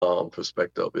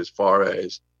perspective as far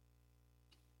as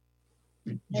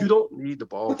you don't need to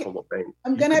borrow from a bank.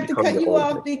 I'm going to have to cut you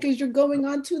off because you're going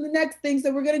on to the next thing.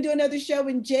 So we're going to do another show.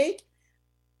 And Jake,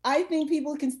 I think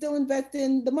people can still invest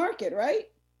in the market, right?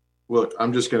 Look,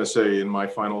 I'm just going to say in my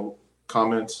final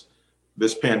comments,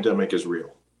 this pandemic is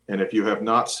real. And if you have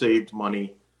not saved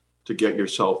money to get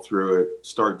yourself through it,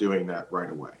 start doing that right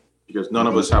away. Because none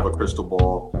of us have a crystal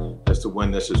ball as to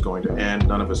when this is going to end.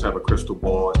 None of us have a crystal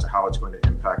ball as to how it's going to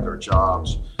impact our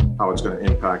jobs, how it's going to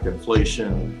impact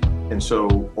inflation. And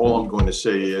so all I'm going to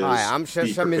say is... Hi, I'm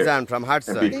Shasha Mizan from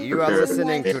Hudson. You are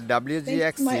listening to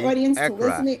WGXC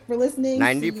Accra,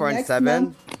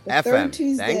 90.7 FM.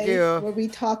 Tuesday, thank you. Where we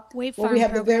talk, where we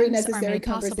have the very necessary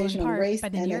conversation on race by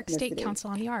the New York State Council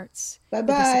on the Arts. Bye-bye.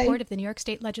 With the support of the New York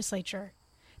State Legislature,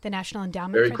 the National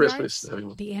Endowment for the Arts,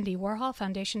 the Andy Warhol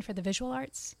Foundation for the Visual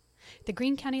Arts, the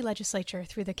Greene County Legislature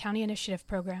through the County Initiative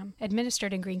Program,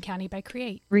 administered in Greene County by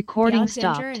CREATE, Recording the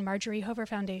Alexander stopped. and Marjorie Hover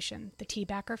Foundation, the T.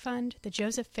 Backer Fund, the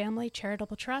Joseph Family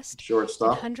Charitable Trust,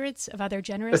 and hundreds of other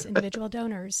generous individual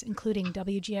donors, including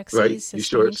WGXC's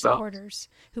sustaining supporters,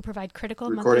 who provide critical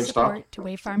monthly support to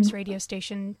Wave Farms radio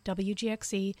station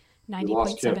WGXC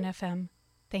 90.7 FM.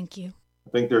 Thank you. I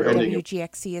think they're ending.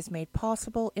 WGXC is made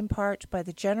possible in part by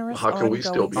the generous ongoing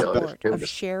support of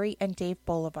Sherry and Dave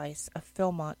Bolivice of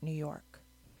Philmont, New York.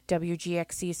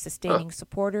 WGXC's sustaining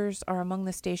supporters are among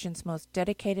the station's most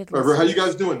dedicated listeners. How you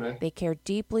guys doing, man? They care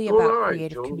deeply about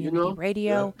creative community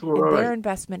radio, and their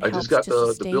investment helps to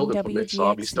sustain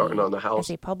WGXC as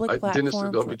a public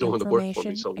platform for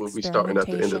information,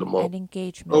 experimentation, and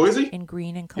engagement in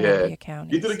Greene and Columbia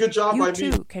counties. You did a good job by me.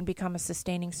 You too can become a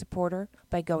sustaining supporter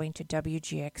by going to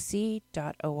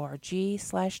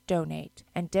wgxc.org/donate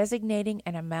and designating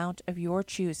an amount of your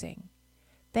choosing.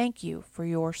 Thank you for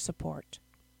your support.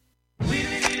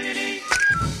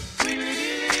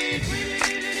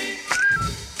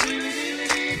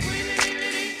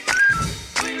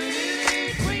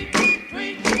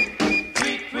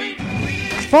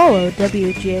 Follow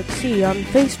WGXC on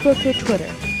Facebook or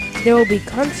Twitter. There will be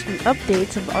constant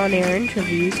updates of on-air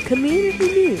interviews,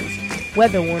 community news,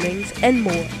 weather warnings, and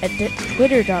more at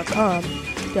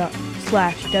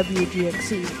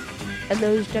twitter.com/WGXC. And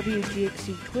those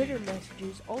WGXC Twitter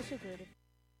messages also go to...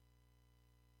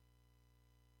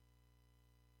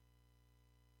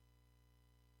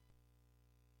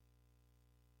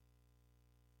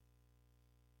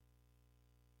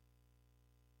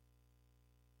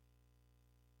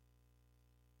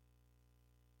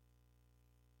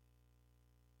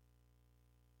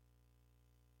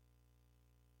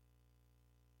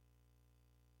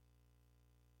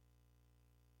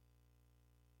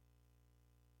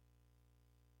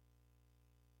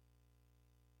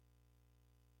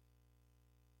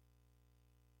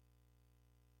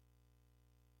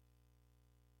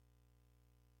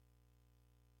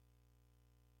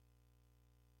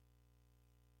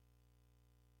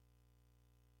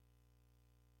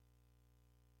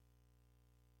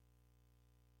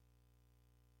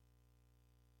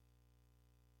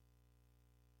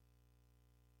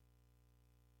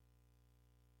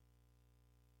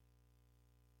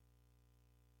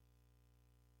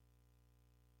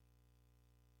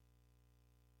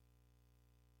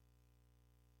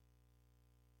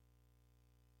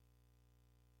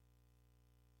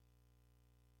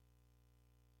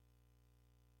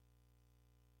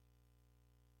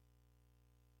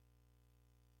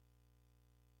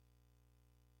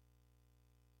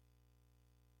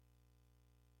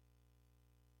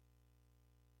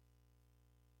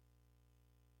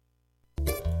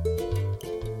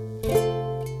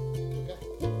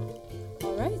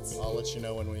 I'll let you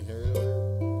know when we hear it.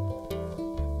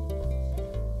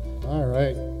 All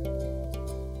right.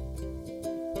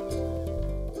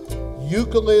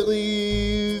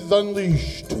 Ukuleles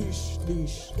Unleashed.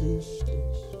 Leash.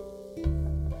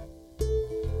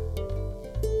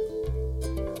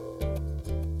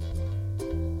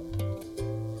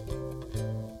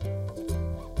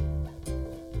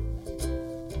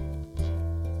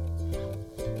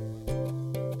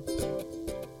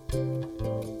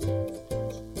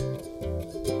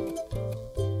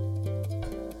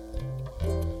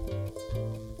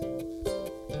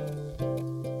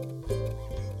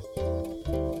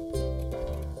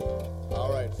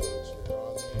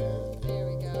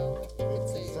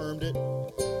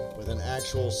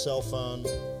 Cell phone,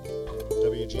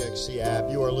 WGXC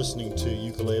app. You are listening to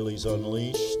Ukuleles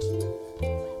Unleashed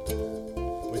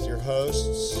with your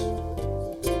hosts,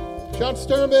 John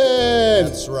Sturman.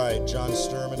 That's right, John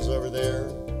Sturman's over there.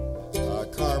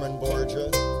 Carmen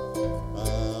Borgia.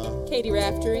 Katie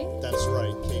Raftery. That's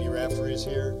right, Katie Raftery is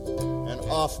here. And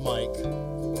off mic,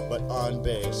 but on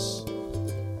bass.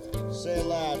 Say it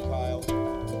loud, Kyle.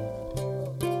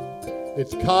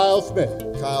 It's Kyle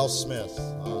Smith. Kyle Smith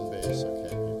on bass. Okay,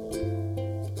 people.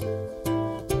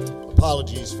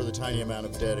 Apologies for the tiny amount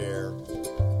of dead air,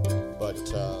 but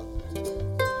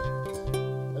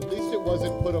at least it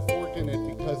wasn't put a fork in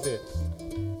it because it's.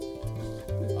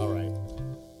 All right.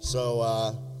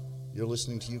 So you're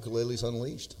listening to Ukuleles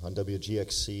Unleashed on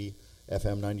WGXC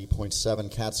FM 90.7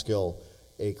 Catskill,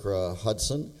 Acre,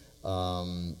 Hudson.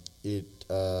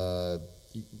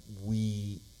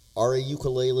 We are a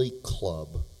ukulele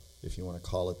club, if you want to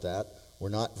call it that. We're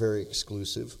not very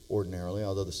exclusive ordinarily,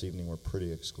 although this evening we're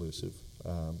pretty exclusive.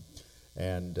 We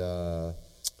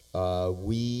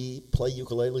play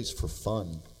ukuleles for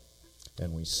fun,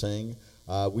 and we sing.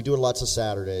 We do it lots of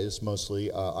Saturdays,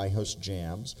 mostly. I host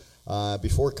jams.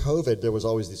 Before COVID, there was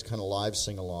always these kind of live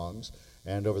sing-alongs,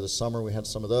 and over the summer we had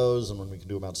some of those, and when we could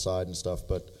do them outside and stuff,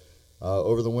 but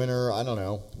over the winter, I don't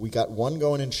know. We got one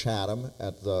going in Chatham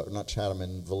in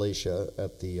Valatia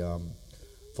at the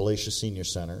Valatia Senior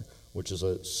Center, which is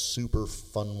a super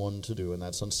fun one to do, and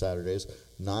that's on Saturdays.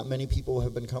 Not many people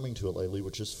have been coming to it lately,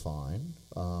 which is fine,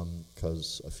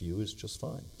 because a few is just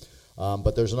fine.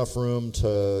 But there's enough room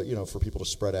to, for people to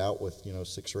spread out with,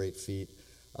 6 or 8 feet.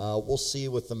 We'll see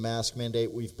with the mask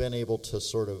mandate. We've been able to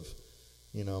sort of,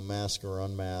 mask or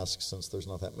unmask since there's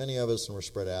not that many of us and we're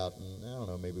spread out. And I don't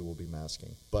know, maybe we'll be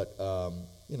masking. But,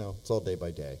 it's all day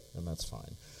by day, and that's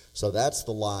fine. So that's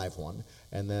the live one.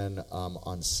 And then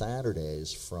on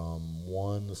Saturdays from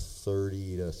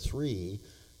 1:30 to 3,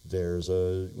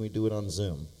 we do it on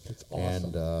Zoom. It's awesome.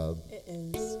 And it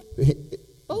is.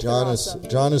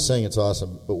 John is saying it's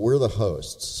awesome, but we're the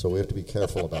hosts, so we have to be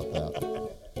careful about that.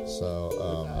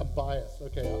 So I'm biased.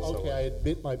 Okay, I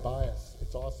admit my bias.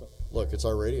 It's awesome. Look, it's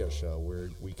our radio show where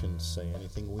we can say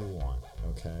anything we want.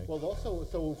 Okay. Well, also,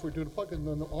 so if we're doing a plug, and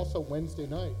then also Wednesday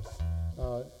nights,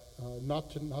 not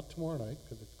tomorrow night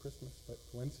because it's Christmas, but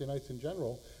Wednesday nights in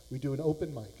general, we do an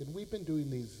open mic, and we've been doing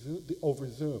these over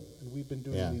Zoom, and we've been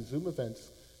doing these Zoom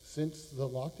events since the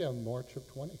lockdown, March of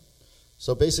 20.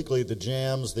 So basically, the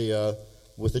jams,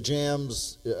 with the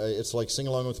jams, it's like sing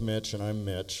along with Mitch, and I'm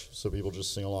Mitch, so people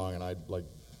just sing along, and I like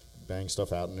bang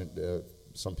stuff out, and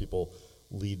some people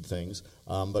lead things,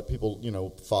 but people,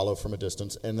 follow from a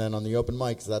distance. And then on the open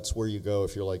mic, that's where you go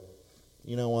if you're like,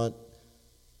 you know what,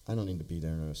 I don't need to be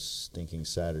there in a stinking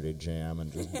Saturday jam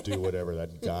and just do whatever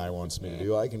that guy wants me to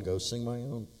do. I can go sing my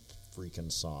own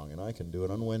freaking song, and I can do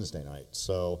it on Wednesday night.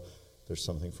 So there's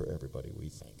something for everybody, we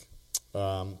think.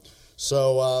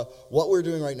 So what we're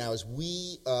doing right now is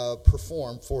we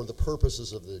perform for the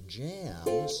purposes of the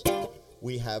jams.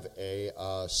 We have a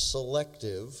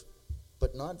selective,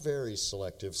 but not very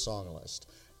selective song list.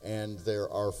 And there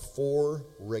are 4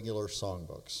 regular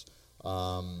songbooks.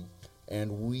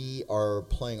 And we are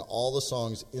playing all the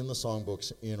songs in the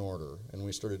songbooks in order. And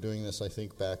we started doing this, I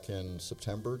think, back in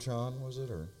September, John, was it?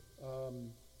 Or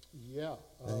yeah.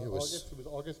 I think it was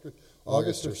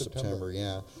August or September,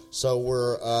 yeah. So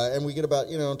we're and we get about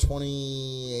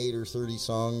 28 or 30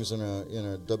 songs in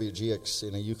a WGX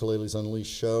in a Ukuleles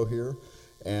Unleashed show here,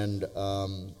 and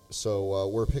so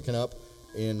we're picking up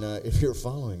in if you're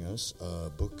following us,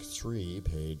 book 3,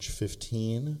 page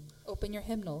 15. Open your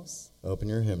hymnals. Open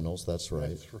your hymnals. That's right.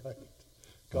 That's right.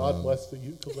 God bless the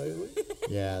ukulele.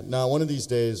 Yeah. Now one of these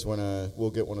days when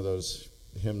we'll get one of those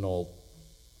hymnal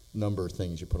number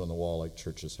things you put on the wall like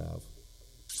churches have.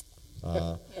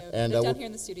 And down here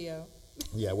in the studio.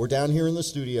 Yeah, we're down here in the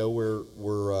studio. We're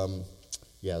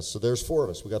so there's 4 of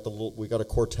us. We got a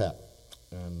quartet,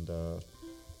 and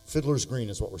Fiddler's Green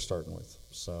is what we're starting with.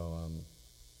 So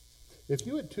if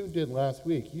you had tuned in last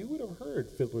week, you would have heard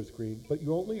Fiddler's Green, but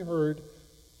you only heard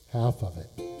half of it.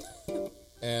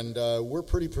 And we're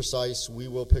pretty precise. We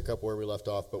will pick up where we left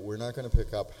off, but we're not going to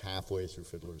pick up halfway through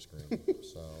Fiddler's Green.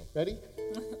 So ready?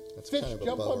 That's Fish, kind of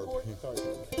jump above on board. Sorry.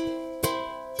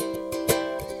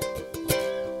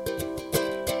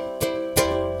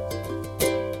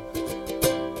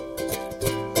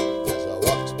 As I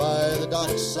walked by the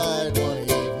dockside one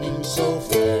evening so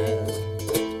fair,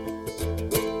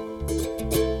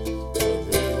 to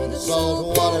view the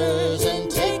salt waters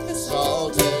and take the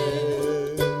salt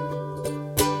air,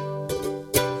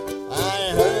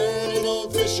 I heard an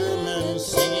old fisherman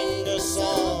singing a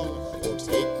song. Oh,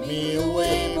 take me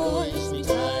away, boys, me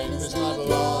time is not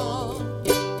long.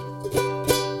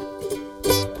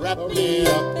 Wrap me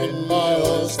up in my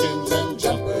oilskins and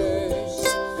jumpers,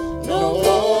 no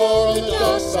more on the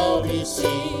docks I'll be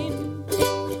seen.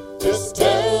 Just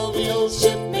tell the old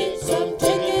shipmates I'm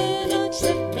taking a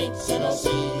trip, mates, and I'll see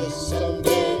you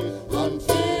someday on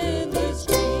Fiddler's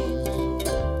Green.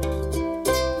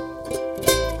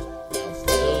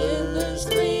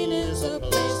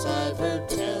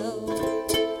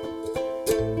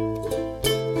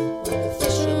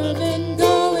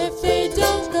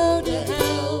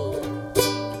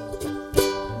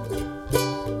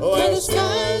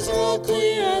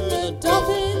 clear and the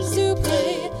dolphins do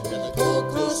play, and the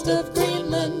cold coast of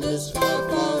Greenland is far,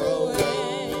 far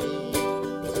away.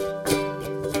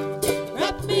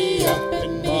 Wrap me up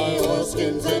in me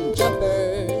oilskins and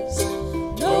jumpers,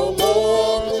 no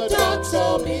more on the docks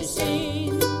I'll be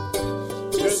seen.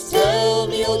 Just tell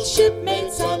me, old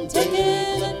shipmates, I'm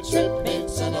taking a trip,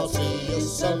 mates, and I'll see you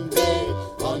someday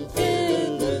on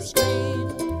Fiddler's Green.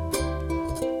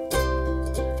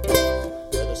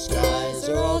 Where the skies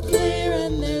are all clear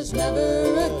and there's never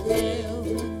a gale,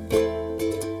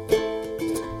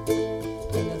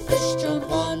 and the fish jump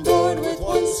on board with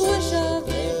one swish of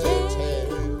their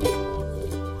tail.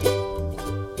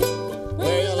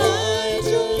 Where you lie at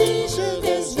your leisure,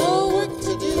 there's no work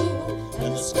to do,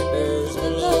 and the skippers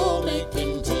below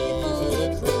making tea for the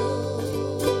crew.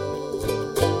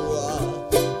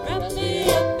 Wrap me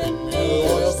up in the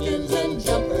oilskins and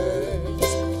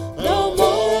jumpers, no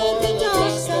more on the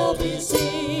docks I'll be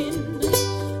seen.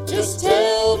 Just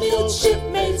tell me, old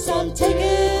shipmates, I'm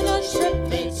taking a trip,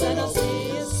 mates, and I'll see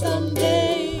you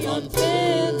someday on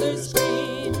Fiddler's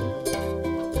Green. And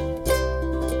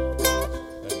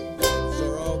things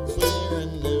are all clear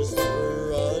and there's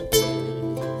never a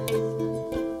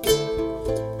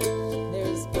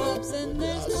there's pubs and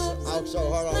there's pubs. Out so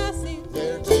hard on Classy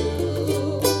there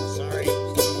too. Sorry.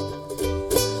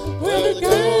 where the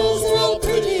girls are all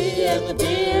pretty and the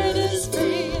beard is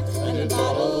free, and the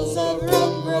bottles of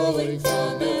rum rolling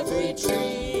from every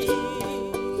tree.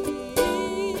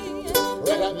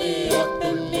 Wrap me up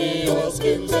in me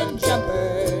oilskins and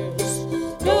jumpers,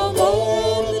 no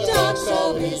more on the docks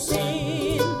I'll be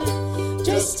seen.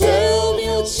 Just tell me,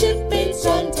 old shipmates,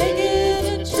 I'm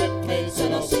taking a trip, mates,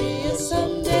 and I'll see you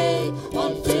someday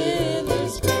on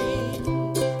Fiddler's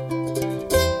Green.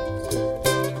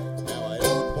 Now I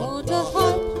don't want a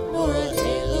harp nor a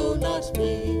halo, not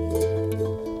me.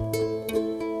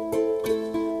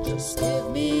 Just give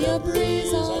me a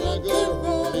breeze on a good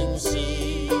rolling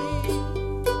sea.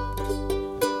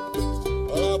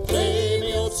 Well, I'll play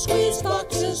me old squeeze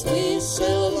box as we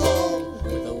sail along,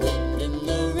 with the wind in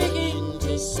the rigging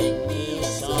to sing me a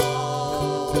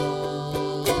song.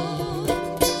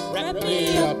 Wrap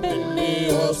me up in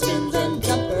me oilskins and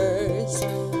jumpers,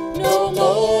 no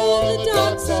more on the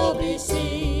docks I'll be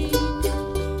seen.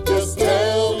 Just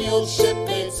tell me, old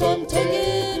shipmates, I'm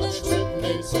taking a trip,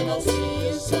 mates, and I'll see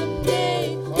you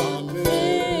someday on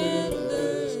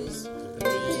Fiddler's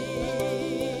Green.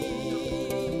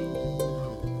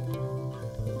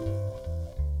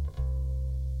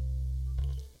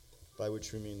 By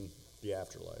which we mean the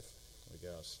afterlife, I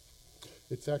guess.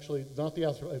 It's actually not the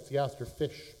after, it's the after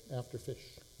fish. After fish.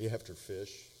 The after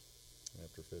fish.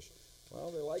 After fish.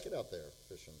 Well, they like it out there,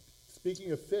 fishing.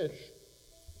 Speaking of fish,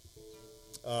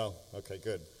 Oh, okay,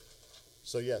 good.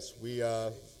 So yes, we,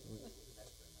 the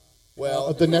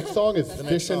next song is The next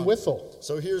Fish and song. Whistle.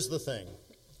 So here's the thing.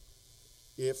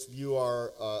 If you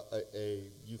are a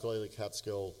ukulele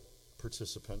Catskill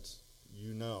participant,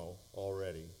 you know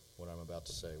already what I'm about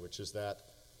to say, which is that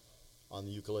on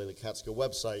the Ukulele Catskill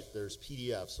website, there's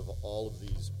PDFs of all of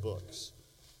these books.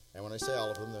 And when I say all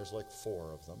of them, there's like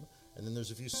 4 of them. And then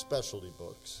there's a few specialty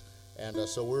books. And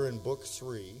so we're in book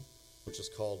 3, which is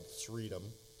called Freedom.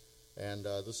 And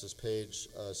this is page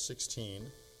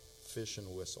 16, Fish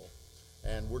and Whistle.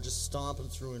 And we're just stomping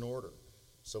through in order.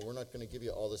 So we're not going to give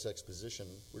you all this exposition.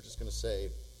 We're just going to say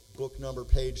book number,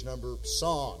 page number,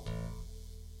 song.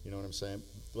 You know what I'm saying?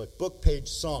 Like book, page,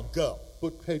 song, go.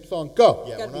 Book, page, song, go.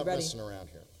 Yeah, we're not messing around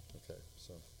here. Okay,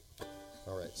 so,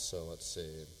 all right, so let's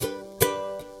see.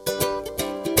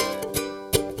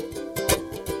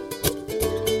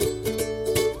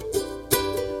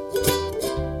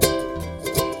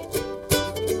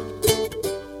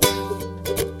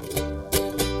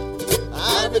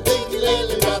 I've been thinking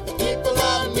lately about the people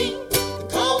I meet, the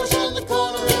callers in the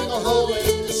corner and the hole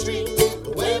in the street,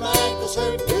 the way my ankles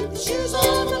hurt with the shoes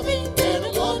on my feet, and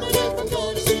I'm wondering if I'm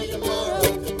going to see tomorrow.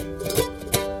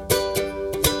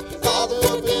 Father,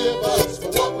 forgive us for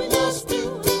what we must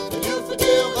do, and you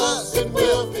forgive us and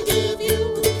we'll forgive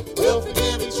you. We'll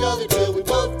forgive each other till we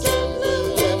both turn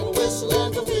blue, and we'll whistle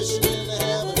and go fishing in the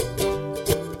heaven.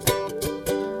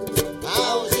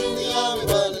 I was in the army,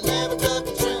 but I never dug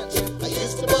a trench. I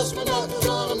used to bust my knuckles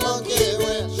on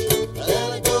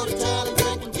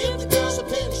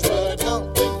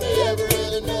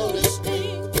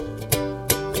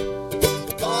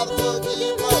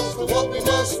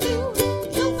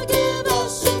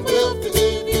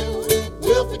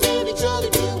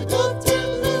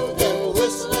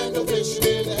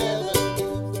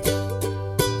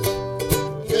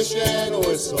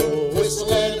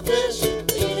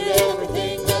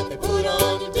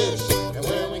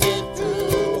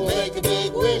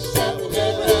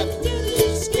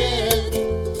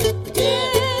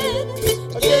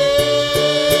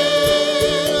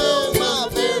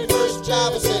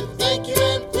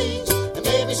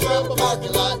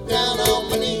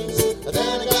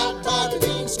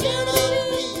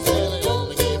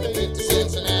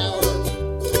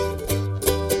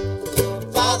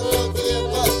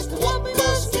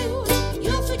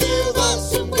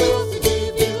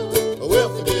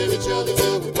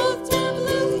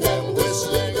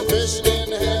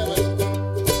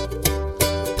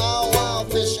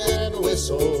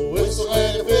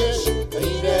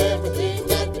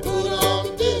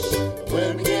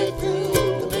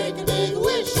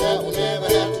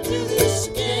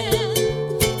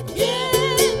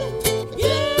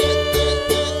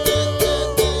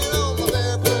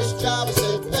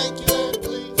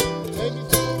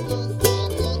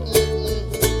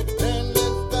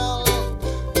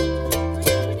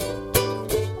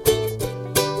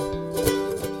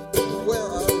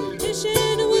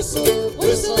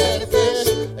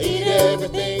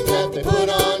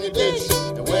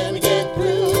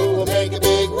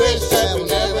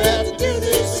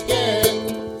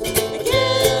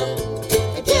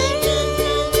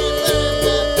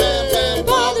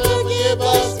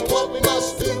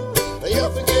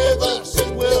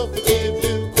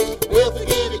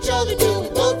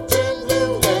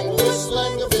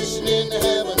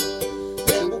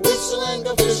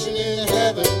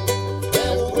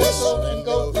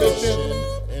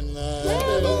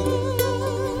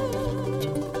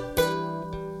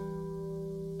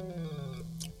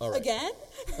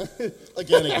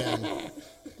Again.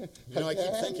 You know, I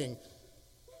keep thinking,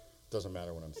 doesn't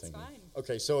matter what I'm thinking. Fine.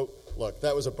 Okay, so look,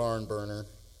 that was a barn burner,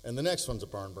 and the next one's a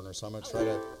barn burner, so I'm going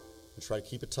to try to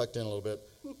keep it tucked in a little bit.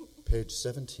 Page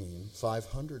 17,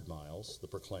 500 miles, the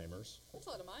Proclaimers. That's a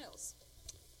lot of miles.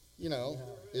 You know,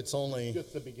 it's only...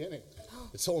 Just the beginning.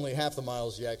 It's only half the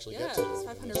miles you actually get to. Yeah, it's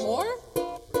 500 more?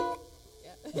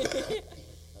 Yeah.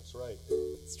 That's right.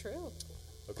 It's true.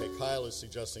 Okay, Kyle is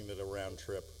suggesting that a round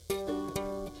trip... Ooh,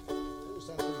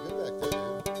 sounds pretty good back there.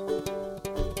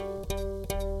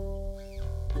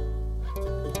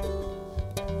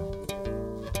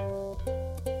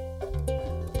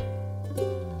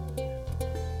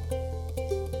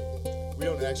 We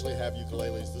don't actually have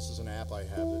ukuleles. This is an app I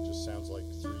have that just sounds like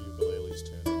 3 ukuleles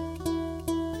tuned.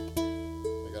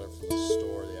 I got it from the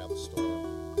store, the Apple Store.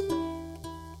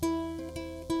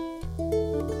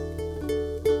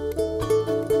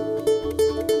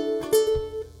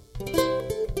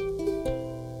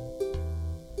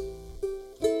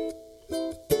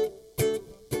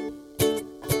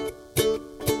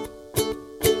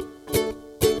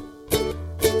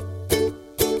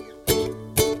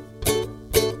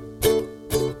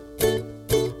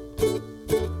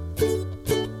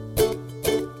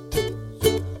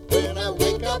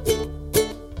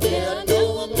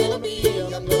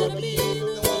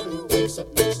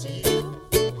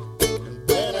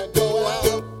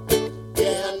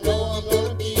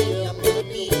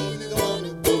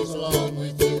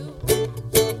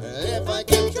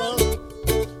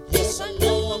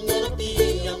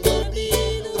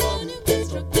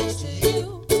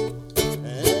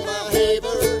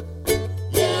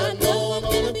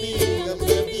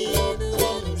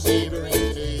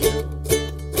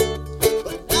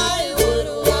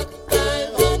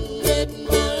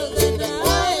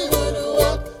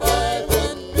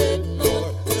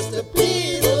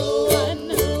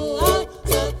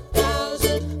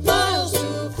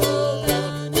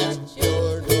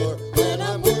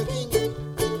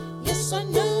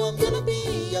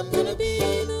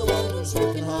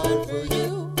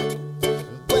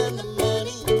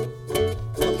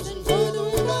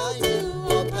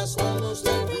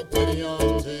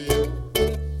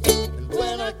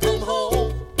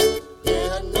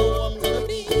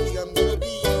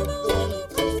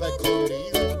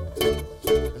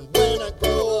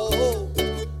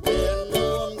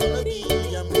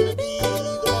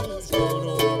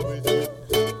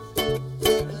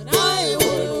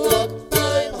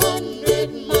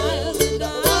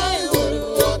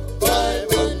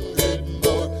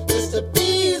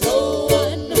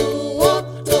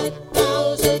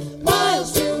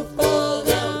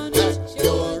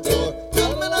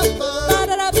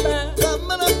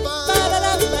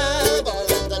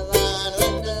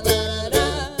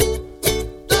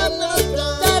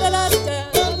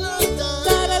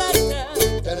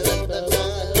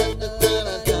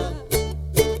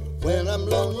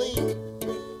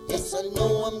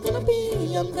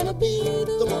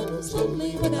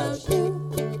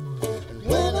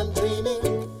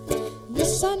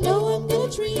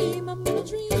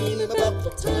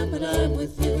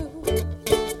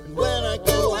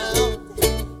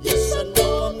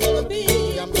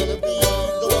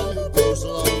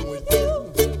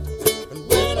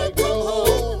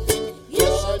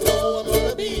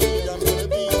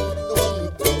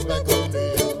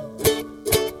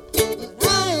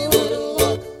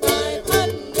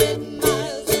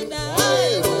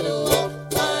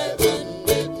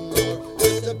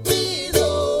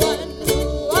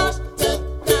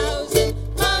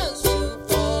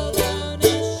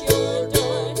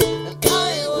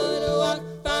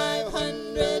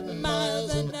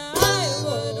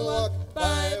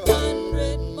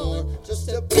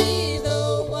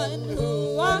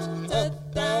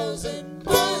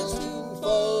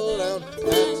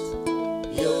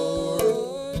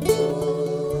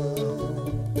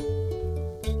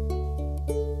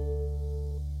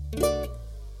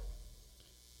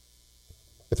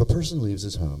 Leaves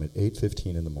his home at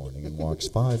 8:15 in the morning and walks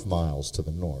 5 miles to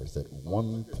the north at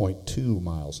 1.2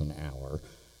 miles an hour,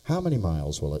 how many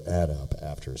miles will it add up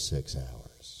after 6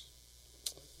 hours?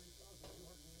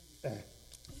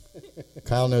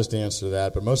 Kyle knows the answer to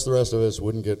that, but most of the rest of us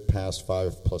wouldn't get past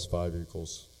 5 plus 5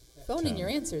 equals Phone 10. in your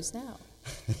answers now.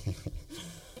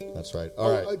 That's right. All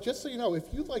right. Just so you know, if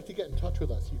you'd like to get in touch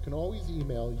with us, you can always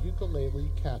email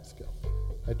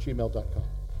ukulelecatskill@gmail.com.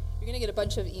 You're going to get a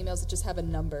bunch of emails that just have a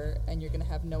number, and you're going to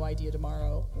have no idea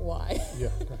tomorrow why. Yeah,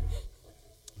 right.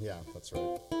 Yeah, that's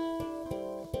right.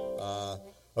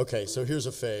 Okay, so here's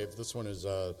a fave. This one is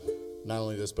not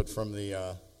only this, but from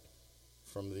the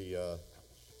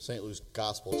St. Louis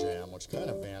Gospel Jam, which kind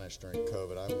of vanished during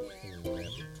COVID. I'm thinking we're going to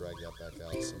have to drag that back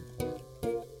out at some point.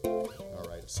 All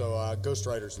right, so Ghost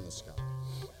Riders in the Sky.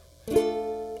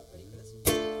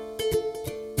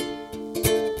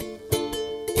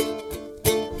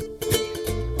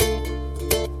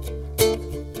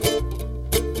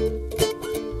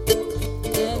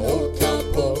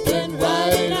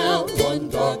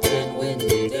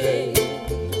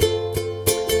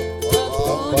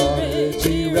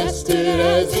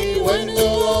 As he went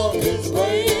along his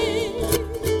way,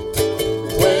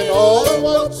 when all at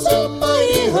once a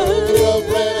mighty herd of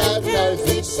red-eyed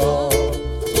cows saw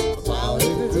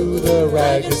plowing through the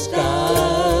ragged sky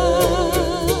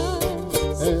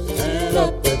and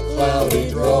up the cloudy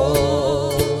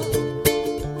draw.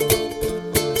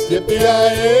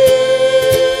 Yippee-yi-yay!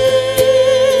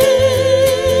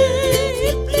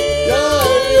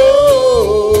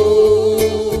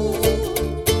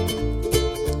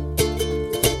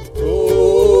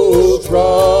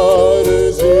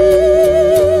 Riders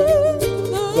in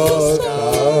the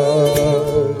sky.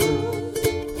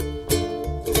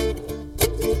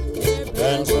 Their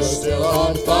bands were still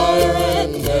on fire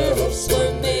and their hoofs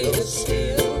were made of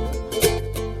steel.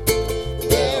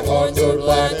 Their horns were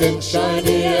black and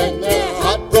shiny and their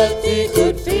hot breath he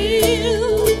could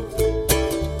feel.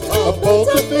 A bolt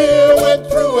of fear went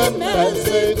through him as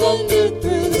they thundered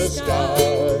through the sky.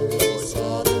 He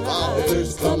saw the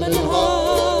riders coming hard.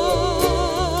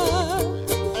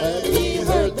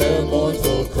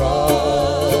 Mournful cry.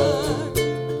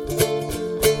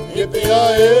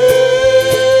 Yippee-yi-yay!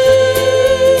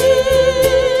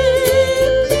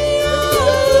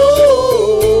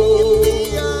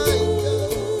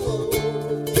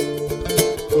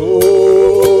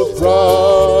 Ghost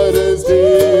riders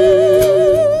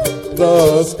in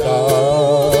the sky.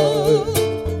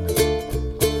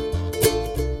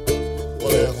 Well,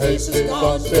 their faces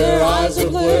gaunt, their eyes are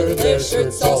blurred, their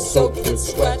shirts all soaked with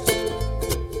sweat.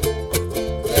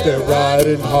 They're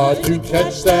riding hard to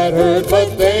catch that herd,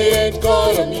 but they ain't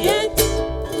got 'em yet.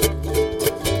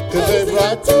 'Cause they've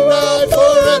got to ride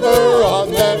forever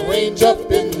on that range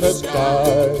up in the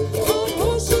sky.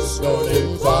 Horses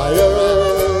snorting fire.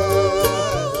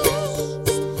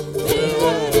 They're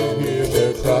riding, hear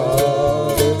their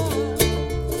cry.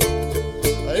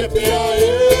 Yippee-yi-yay!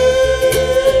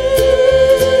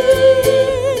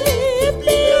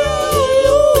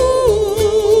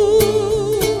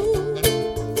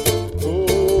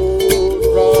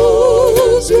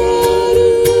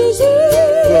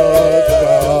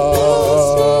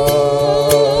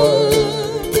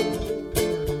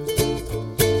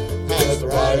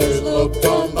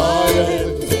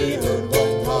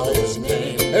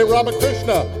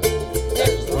 Ramakrishna,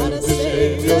 there's one to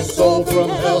save your soul from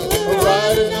hell,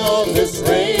 riding on this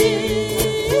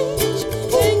range.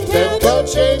 Then come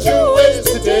change your ways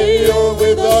today, or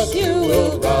with us you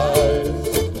will ride.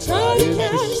 Try and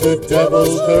catch the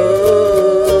devil's herd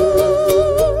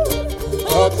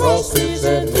across these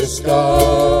endless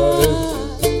skies.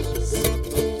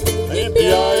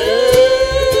 Yippee-yi-yay!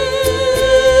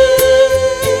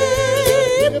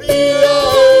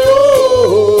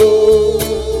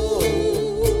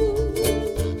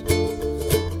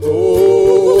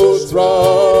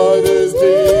 Riders in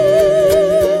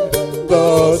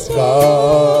the sky.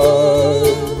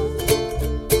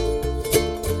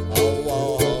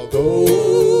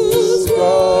 Ghost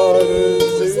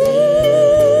riders in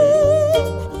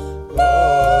the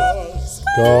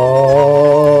sky.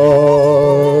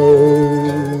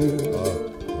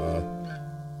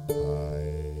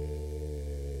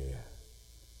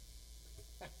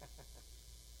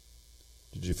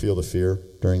 Did you feel the fear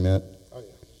during that?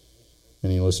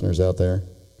 Any listeners out there?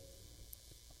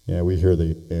 Yeah, we hear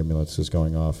the ambulances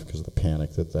going off because of the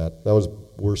panic. That was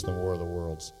worse than War of the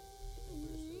Worlds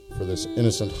for this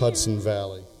innocent Hudson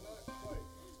Valley.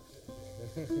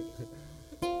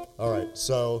 All right,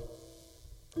 so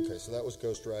that was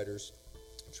Ghost Riders,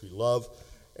 which we love,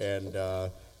 and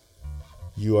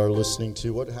you are listening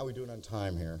to what? How are we doing on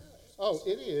time here? Oh,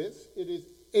 it is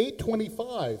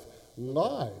 8:25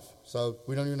 live. So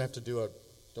we don't even have to do an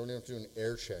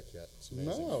air check yet. It's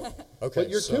amazing. No. Okay. But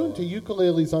you're tuned to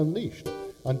Ukuleles Unleashed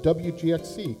on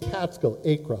WGXC, Catskill,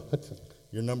 Acre, Hudson.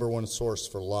 Your number one source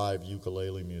for live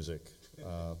ukulele music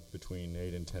between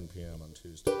 8 and 10 p.m. on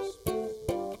Tuesdays.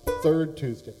 Third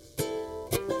Tuesday.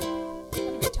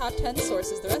 Top 10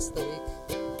 sources the rest of the week.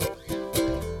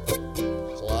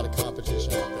 There's a lot of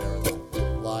competition out there in the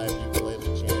live ukulele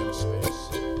jam space.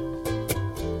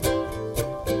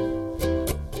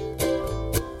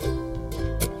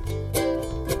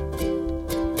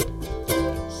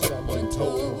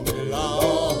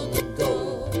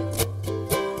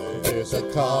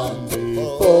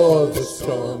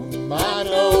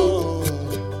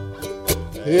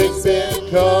 It's been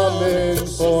coming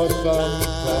for some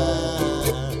time.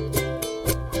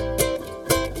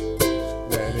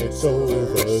 When it's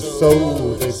over,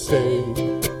 so they say,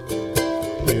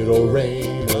 it'll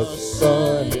rain a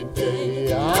sunny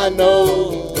day. I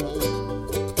know,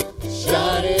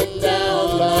 shining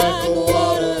down like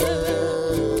water.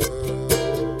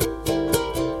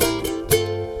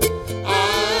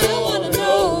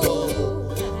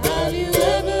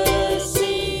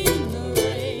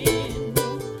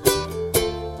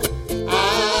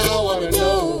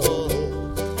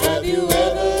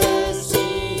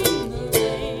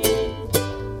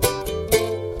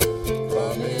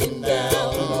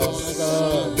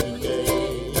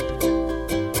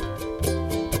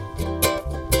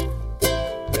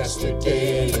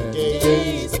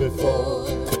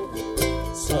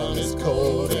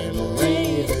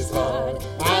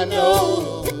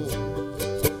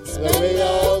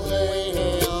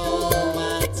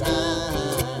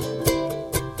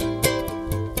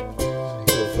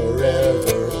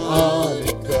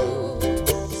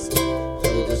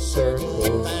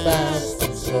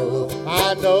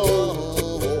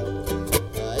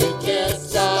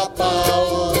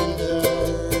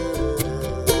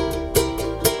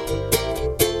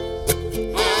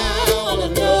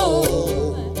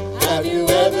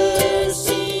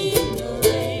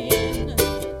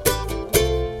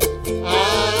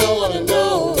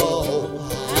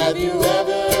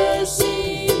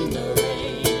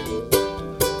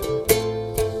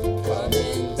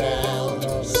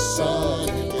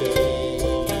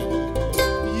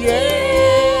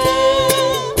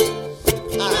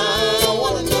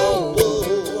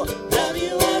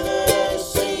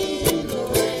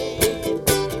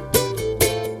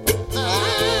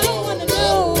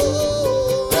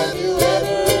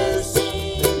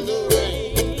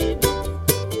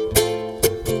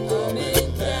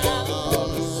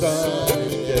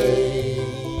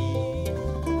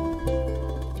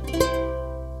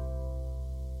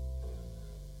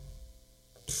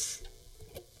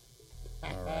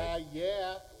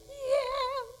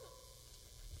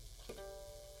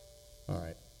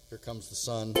 Comes the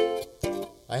sun.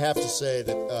 I have to say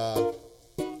that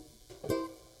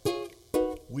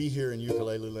we here in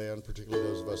ukulele land, particularly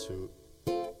those of us who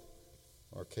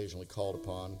are occasionally called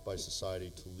upon by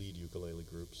society to lead ukulele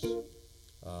groups,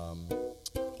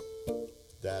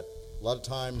 that a lot of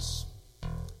times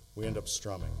we end up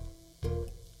strumming.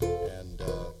 And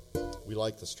we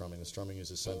like the strumming. The strumming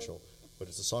is essential. But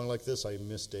it's a song like this, I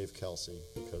miss Dave Kelsey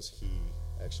because he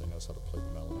actually knows how to play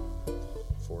the melody.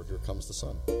 For Here Comes the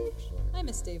Sun. I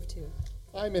miss Dave too.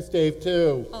 I miss Dave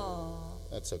too. Aww.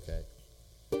 That's okay.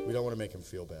 We don't want to make him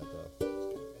feel bad though.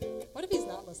 What if he's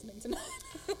not listening tonight?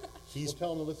 We'll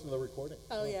tell him to listen to the recording.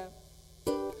 Oh yeah.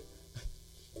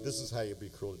 This is how you be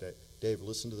cruel today. Dave,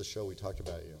 listen to the show. We talked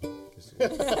about you.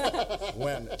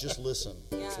 When? Just listen.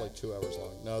 Yeah. It's like 2 hours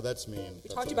long. No, that's mean. We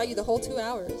talked about you the whole 2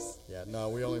 hours. Yeah, no,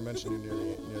 we only mentioned you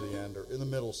near the end or in the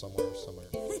middle somewhere.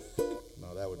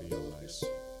 No, that would be unnice.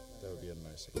 That would be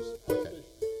unnice. Okay. I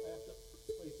have to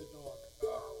place a dog.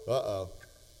 Uh-oh.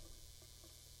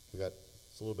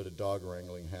 It's a little bit of dog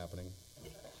wrangling happening.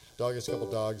 Dog has a couple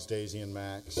dogs, Daisy and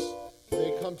Max.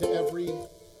 They come to every...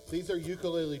 These are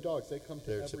ukulele dogs. They come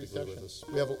to every session. With us.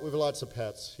 We have lots of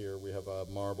pets here. We have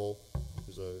Marble,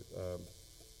 who's a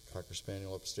Cocker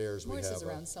Spaniel upstairs. Morris is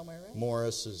around somewhere, right?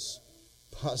 Morris is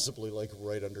possibly like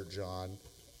right under John.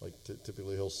 Like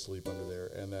typically he'll sleep under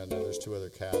there. And then there's 2 other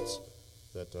cats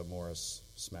that Morris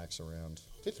smacks around.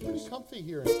 It's pretty comfy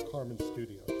here in Carmen's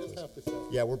studio. Just have to say.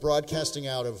 Yeah, we're broadcasting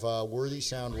out of Worthy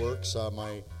Soundworks,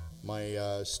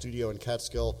 my studio in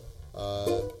Catskill.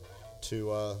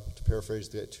 To paraphrase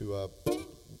to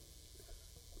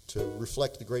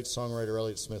reflect the great songwriter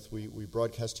Elliott Smith, we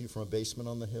broadcast to you from a basement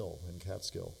on the hill in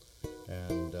Catskill,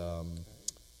 and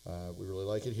we really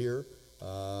like it here.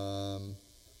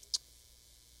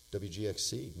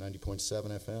 WGXC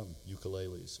 90.7 FM,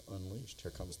 Ukuleles Unleashed.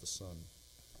 Here comes the sun.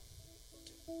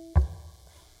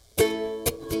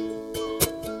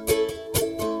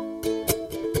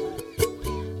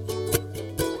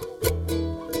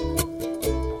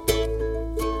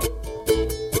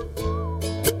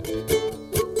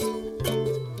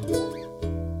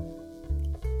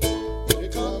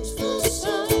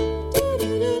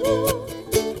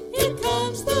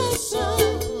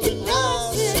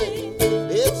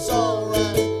 It's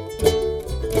alright.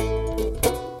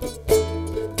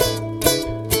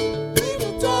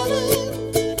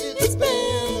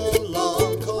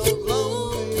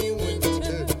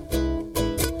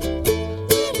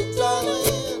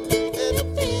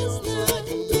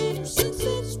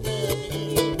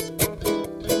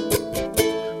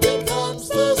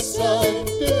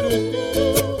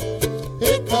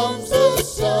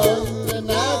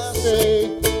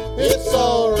 it's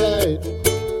all right.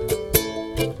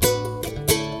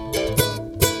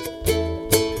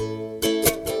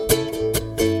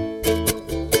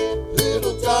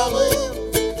 Little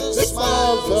darling, the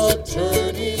smiles are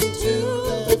turning to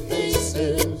the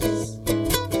faces.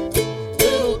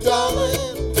 Little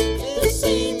darling, it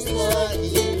seems like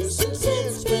years since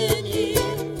it's been here.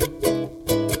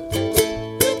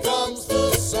 Here comes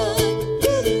the sun,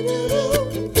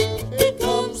 doo-doo-doo-doo. Here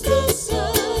comes the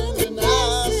sun, and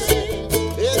I say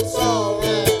it's all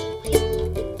right.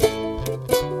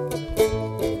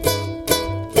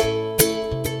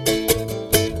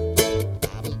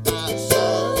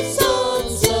 Sun, sun,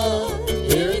 sun,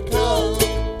 here it comes.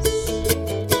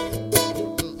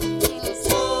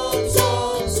 Sun,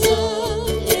 sun, sun,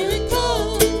 here it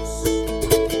comes.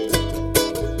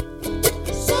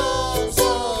 Sun,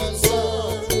 sun,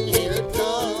 sun, here it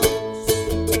comes.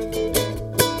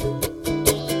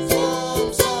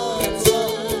 Sun, sun,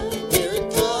 sun, here it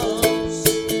comes.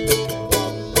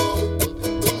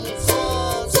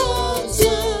 Sun, sun,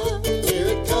 sun, here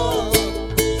it comes.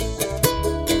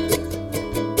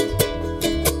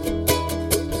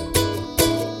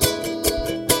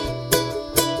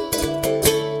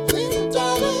 Little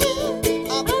darling,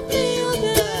 I feel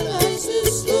that ice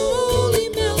is slowly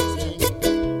melting.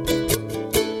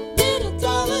 Little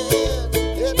darling,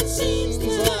 it seems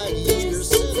like years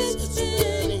since it's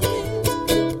been here.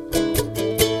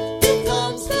 Here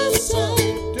comes the sun,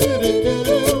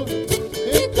 doo-doo-doo-doo.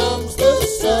 Here comes the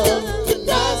sun, and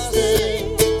I say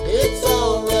it's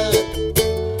all right.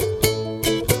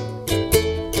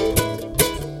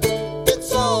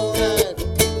 It's all right.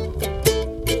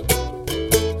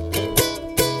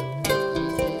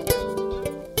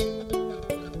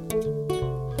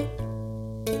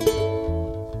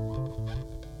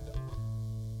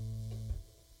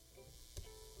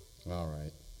 All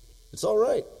right. It's all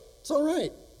right. It's all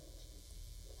right.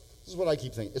 This is what I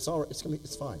keep thinking. It's all right. It's gonna be.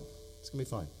 It's fine. It's gonna be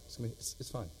fine. It's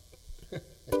fine.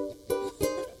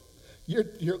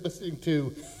 You're listening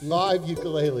to Live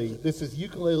Ukulele. This is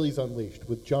Ukuleles Unleashed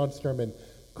with John Sturman,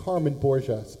 Carmen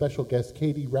Borgia, special guest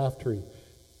Katie Raftery,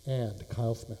 and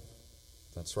Kyle Smith.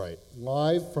 That's right.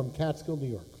 Live from Catskill, New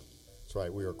York. That's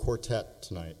right. We are a quartet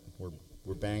tonight.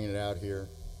 We're banging it out here.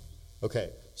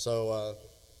 Okay. So,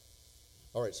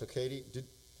 all right. So Katie,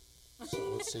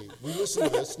 let's see. We listened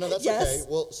to this. No, that's Yes.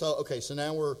 okay. Well, so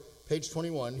now we're page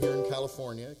 21 here in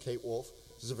California. Kate Wolf.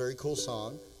 This is a very cool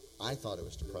song. I thought it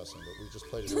was depressing, but we just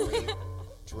played it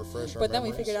to refresh our But then we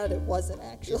memories. figured out it wasn't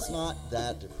actually. It's not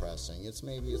that depressing. It's a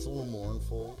little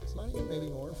mournful. It's not even maybe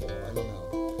mournful. I don't know.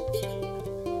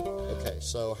 Okay,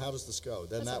 so how does this go?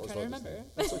 Then That's that what was I'm what trying to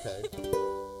That's okay.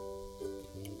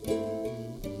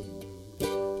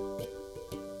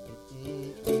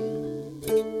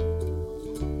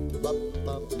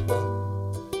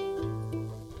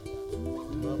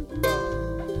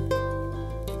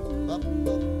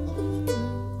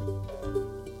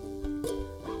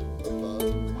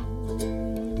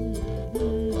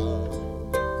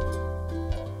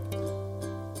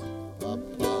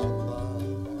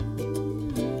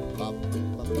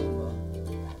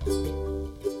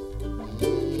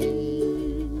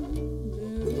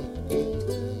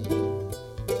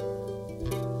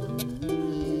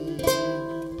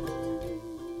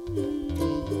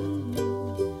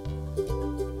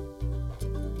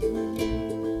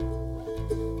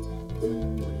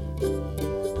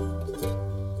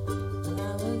 When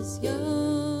I was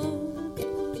young,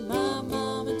 my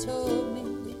mama told me,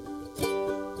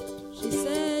 she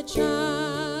said,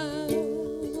 child,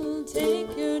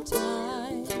 take your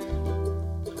time.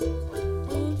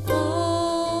 Don't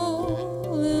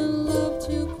fall in love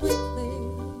too quickly,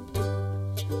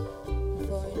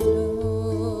 for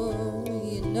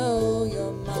you know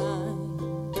you're mine.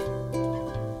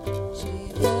 She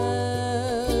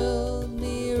held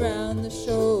me round the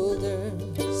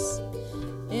shoulders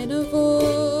in a voice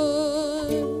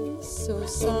so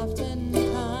soft and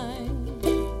kind.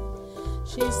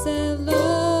 She said,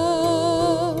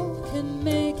 love can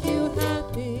make you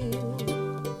happy,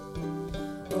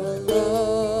 or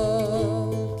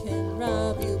love can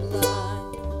rob you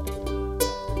blind.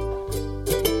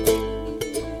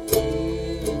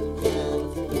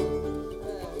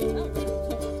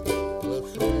 The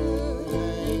fruit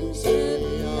hangs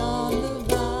heavy on the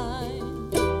vine.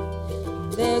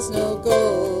 There's no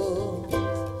gold.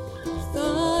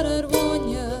 Thought I'd warn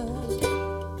you,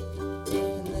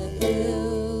 and the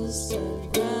hills turn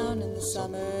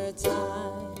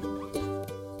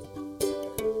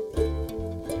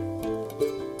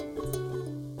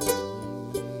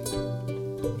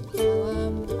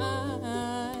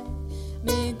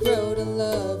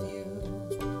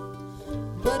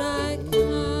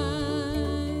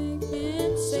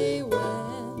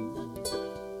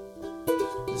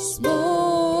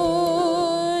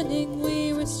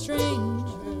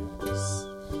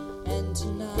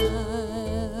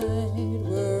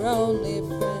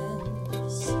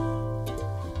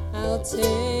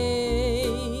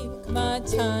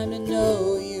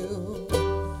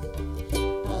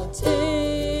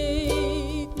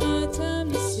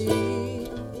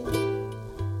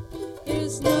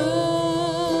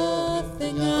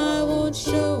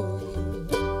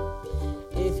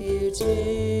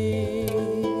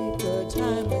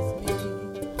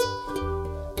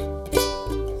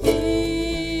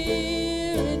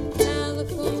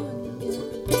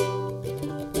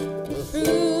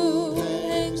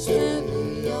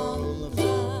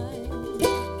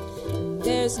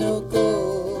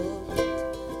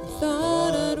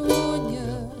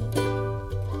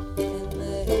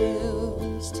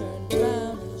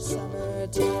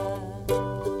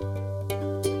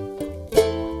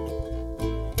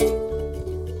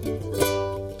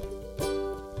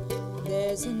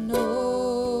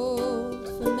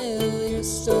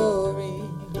story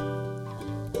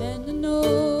and an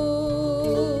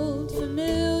old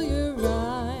familiar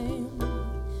rhyme.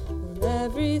 For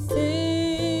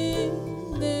everything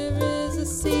there is a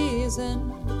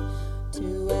season,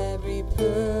 to every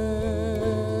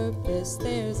purpose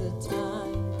there's a time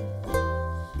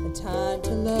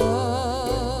to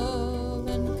love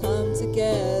and come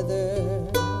together,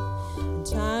 a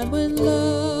time when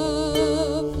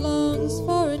love longs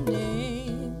for a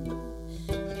name,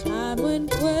 a time when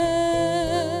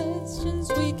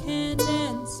questions we can't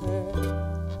answer,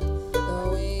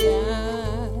 though we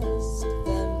ask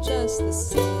them just the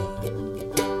same.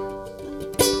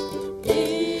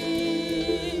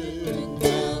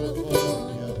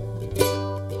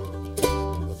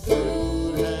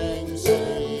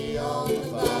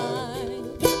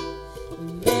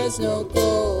 There's no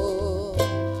gold, I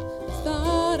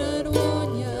thought I'd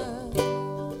warn ya,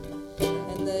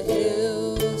 and the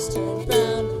hills turn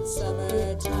brown in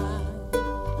summertime.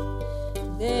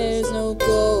 There's no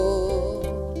gold,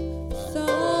 I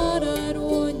thought I'd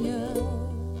warn ya,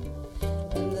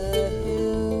 and the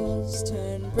hills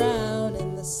turn brown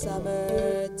in the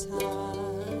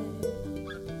summertime.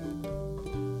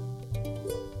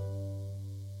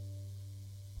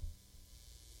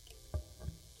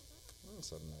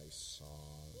 That's a nice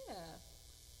song. Yeah,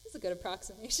 that's a good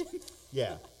approximation.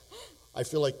 Yeah. I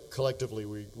feel like collectively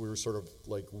we were sort of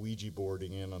like Ouija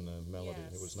boarding in on the melody.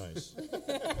 Yes. It was nice,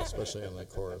 especially on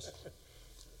that chorus.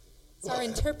 It's our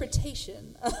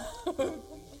interpretation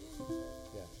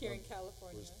here in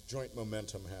California. There's joint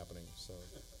momentum happening. So,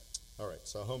 all right.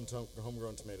 So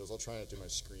homegrown tomatoes. I'll try not to do my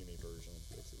screamy version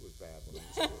because it was bad when I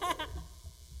used to do it.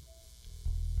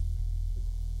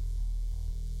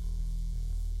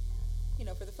 You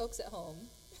know, for the folks at home.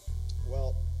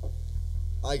 Well,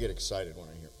 I get excited when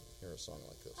I hear a song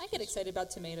like this. I get excited about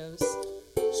tomatoes.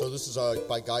 So this is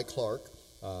by Guy Clark,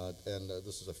 and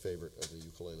this is a favorite of the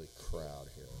ukulele crowd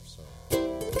here. So,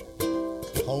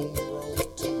 homegrown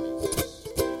tomatoes.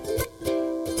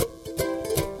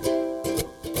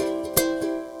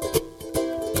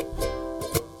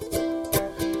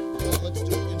 Let's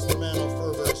do instrumental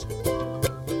for a verse.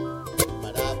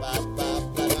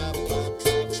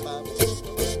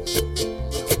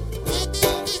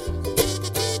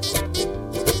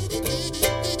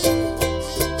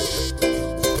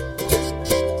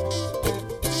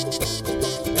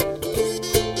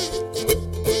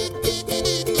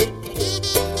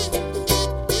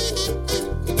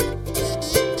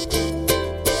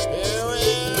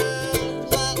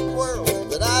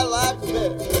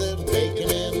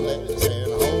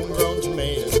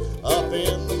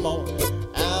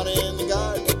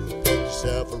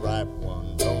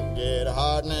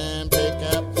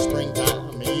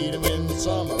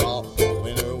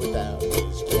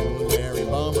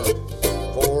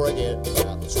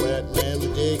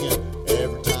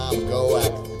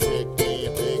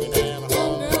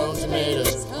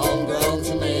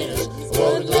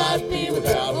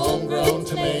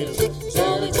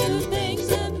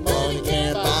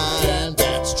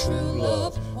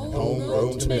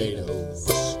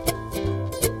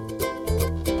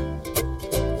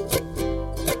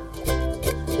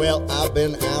 Well, I've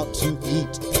been out to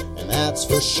eat, and that's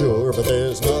for sure, but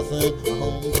there's nothing a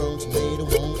homegrown tomato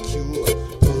won't cure.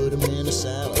 Put them in a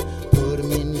salad, put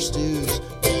them in your stews,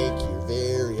 make your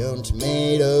very own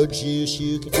tomato juice.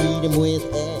 You can eat them with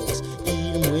eggs,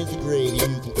 eat them with the gravy,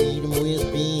 you can eat them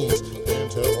with beans,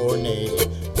 pinto or navy.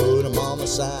 Put them on the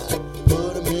side,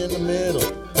 put them in the middle.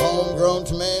 Homegrown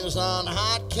tomatoes on a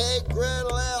hot cake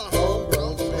griddle, and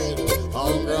homegrown tomatoes,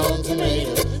 homegrown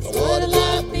tomatoes. What would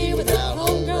life be without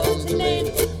homegrown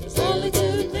tomatoes? There's only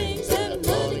two things that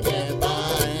money can't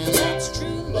buy, and that's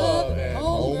true love and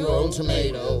homegrown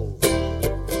tomatoes.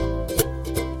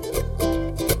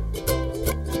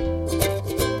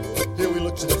 Here we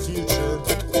look to the future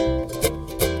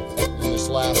in this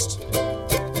last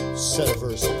set of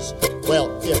verses. Well,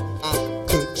 if I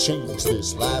could change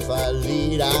this life I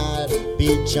lead, I'd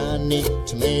be Johnny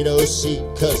Tomato Seed,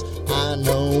 'cause I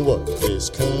know what this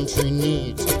country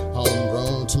needs.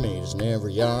 Homegrown tomatoes in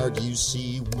every yard you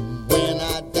see. When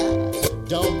I die,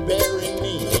 don't bury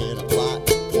me in a plot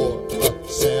or a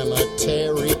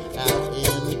cemetery out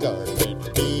in the garden.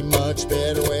 It'd be much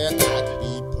better where I could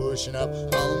be pushing up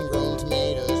homegrown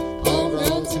tomatoes,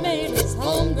 homegrown tomatoes,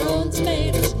 homegrown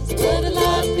tomatoes. What would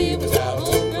life be without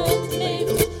homegrown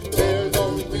tomatoes? There's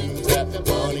only things that the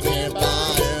money can't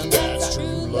buy, and that's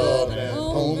true love and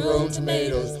homegrown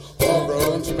tomatoes.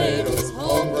 Homegrown tomatoes,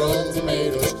 homegrown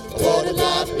tomatoes. What would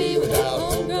life be without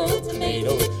homegrown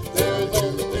tomatoes? There's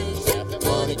only things that the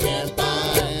money can't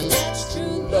buy, and that's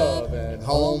true love and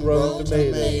homegrown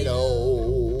tomatoes.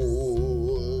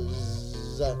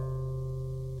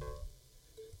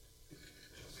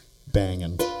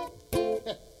 banging.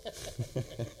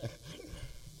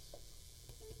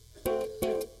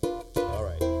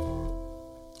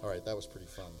 All right, that was pretty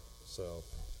fun. So,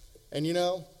 and you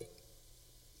know,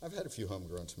 I've had a few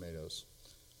homegrown tomatoes.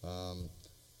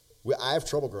 I have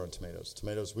trouble growing tomatoes.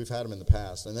 Tomatoes, we've had them in the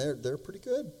past, and they're pretty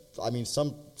good. I mean,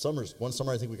 one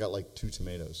summer I think we got like 2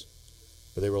 tomatoes,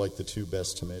 but they were like the 2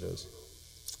 best tomatoes.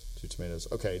 2 tomatoes.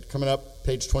 Okay, coming up,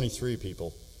 page 23,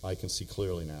 people. I can see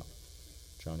clearly now.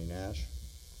 Johnny Nash.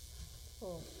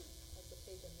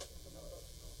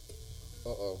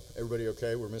 Uh-oh. Everybody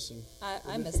okay? We're missing?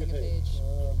 I'm missing a page.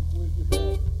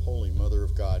 Holy Mother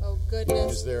of God. Oh,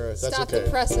 goodness. Is there that's Stop okay. the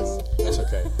presses. That's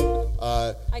okay.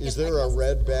 Is there a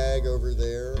red bag over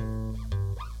there?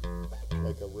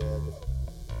 Like a red...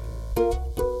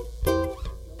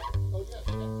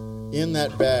 In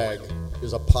that bag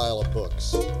is a pile of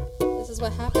books. This is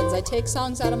what happens. I take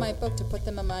songs out of my book to put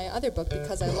them in my other book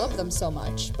because I love them so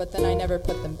much, but then I never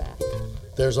put them back.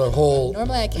 There's a whole...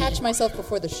 Normally I catch myself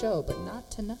before the show, but not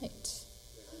tonight.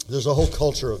 There's a whole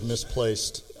culture of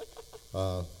misplaced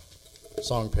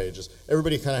song pages.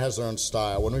 Everybody kind of has their own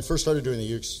style. When we first started doing the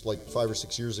Ukes, like 5 or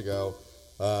 6 years ago,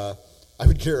 I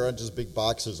would carry around just big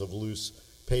boxes of loose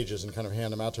pages and kind of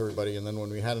hand them out to everybody. And then when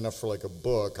we had enough for like a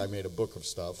book, I made a book of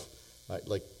stuff.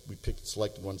 Like we picked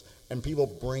selected ones. And people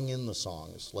bring in the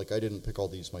songs. Like I didn't pick all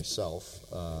these myself,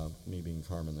 me being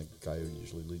Carmen, the guy who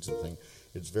usually leads the thing.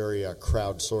 It's very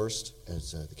crowdsourced,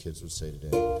 as the kids would say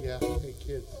today. Yeah, hey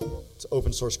kids. It's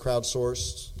open source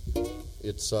crowdsourced.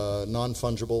 It's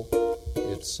non-fungible.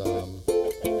 It's,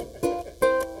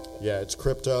 it's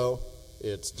crypto.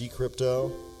 It's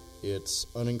decrypto. It's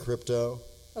unencrypto.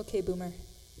 Okay, boomer.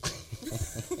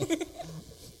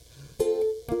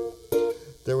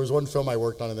 There was one film I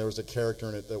worked on, and there was a character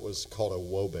in it that was called a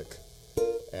Wobik.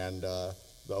 And the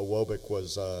Wobik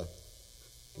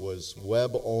was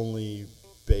web-only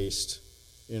based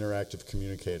interactive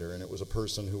communicator, and it was a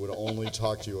person who would only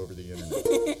talk to you over the internet.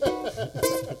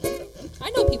 I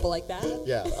know people like that.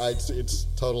 Yeah, it's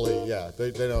totally, yeah.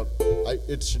 They don't,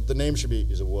 the name should be,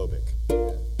 is a Wobik.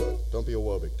 Don't be a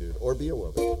Wobik, dude. Or be a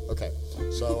Wobik. Okay,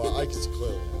 so I can see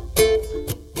clearly now.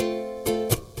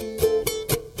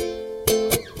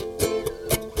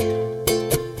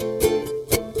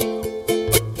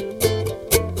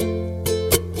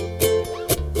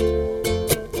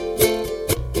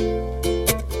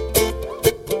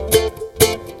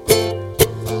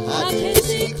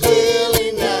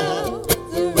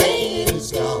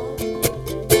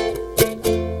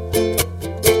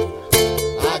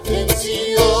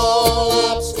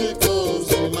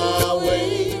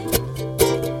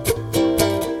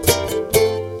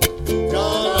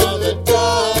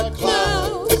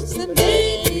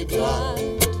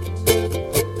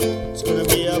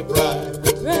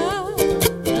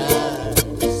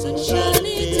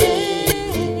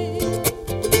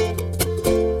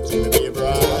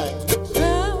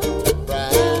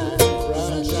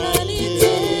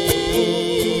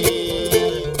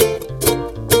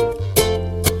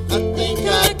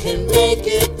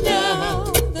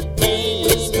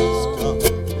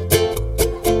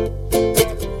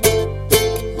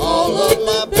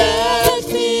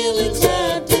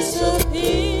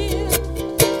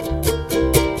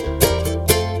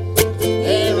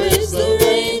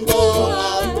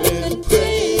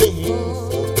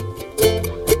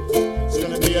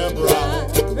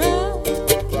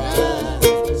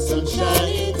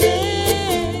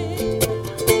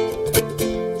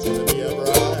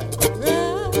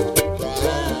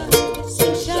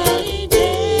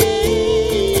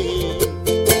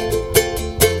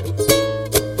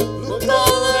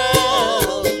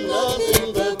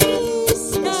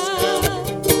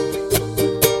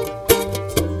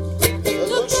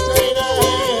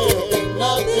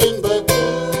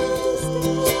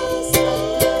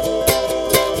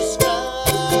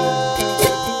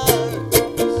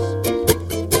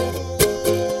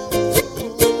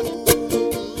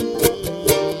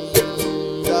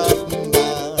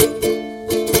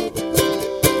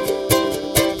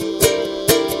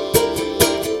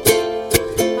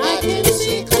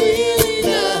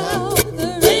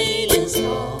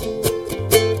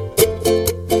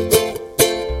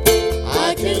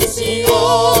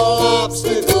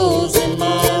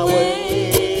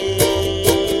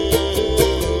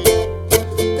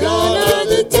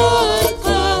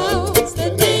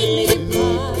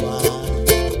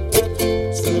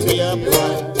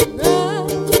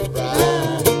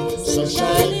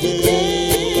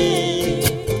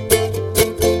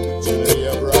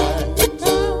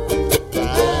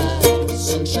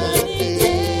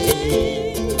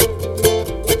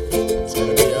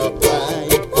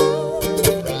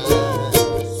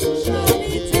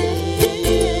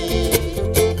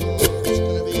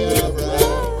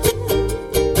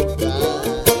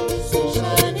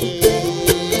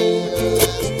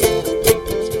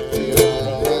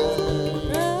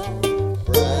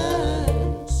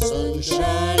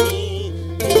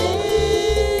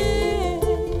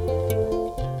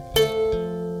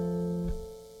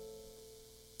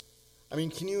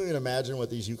 can you even imagine what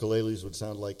these ukuleles would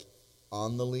sound like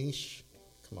on the leash?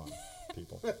 Come on,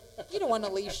 people. You don't want a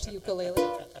leashed ukulele.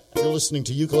 You're listening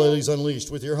to Ukuleles Unleashed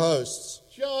with your hosts,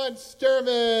 John Sturman,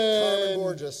 Carmen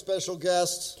Borgia, special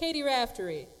guest, Katie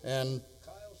Raftery, and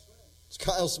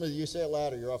Kyle Smith. You say it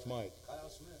louder. You're off mic. Kyle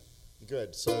Smith.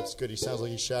 Good. So it's good. He sounds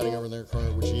like he's shouting over in their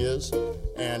corner, which he is.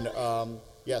 And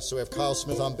so we have Kyle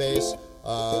Smith on bass,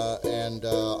 and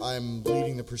I'm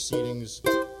leading the proceedings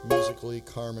musically.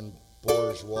 Carmen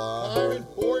Bourgeois. Carmen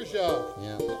Borgia.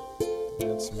 Yeah,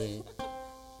 that's me.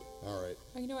 All right.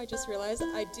 Oh, I just realized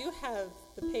I do have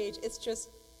the page. It's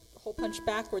just hole punch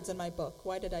backwards in my book.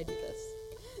 Why did I do this?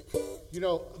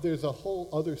 There's a whole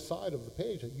other side of the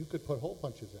page that you could put hole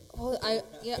punches in. Well,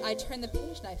 I turned the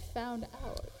page and I found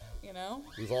out,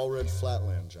 We've all read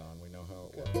Flatland, John. We know how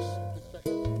it works.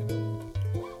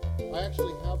 I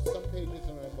actually have some pages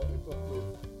in my book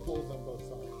with holes on both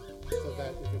sides, so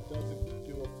that if it doesn't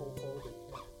do a full fold, it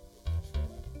can't.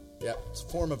 Yeah, it's a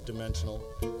form of dimensional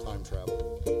time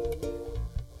travel.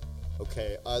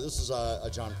 Okay, this is a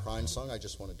John Prine song, I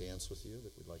Just Want to Dance With You,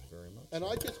 that we like very much. And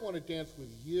I just want to dance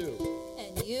with you.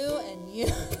 And you, and you.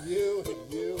 And you,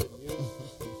 and you, and you.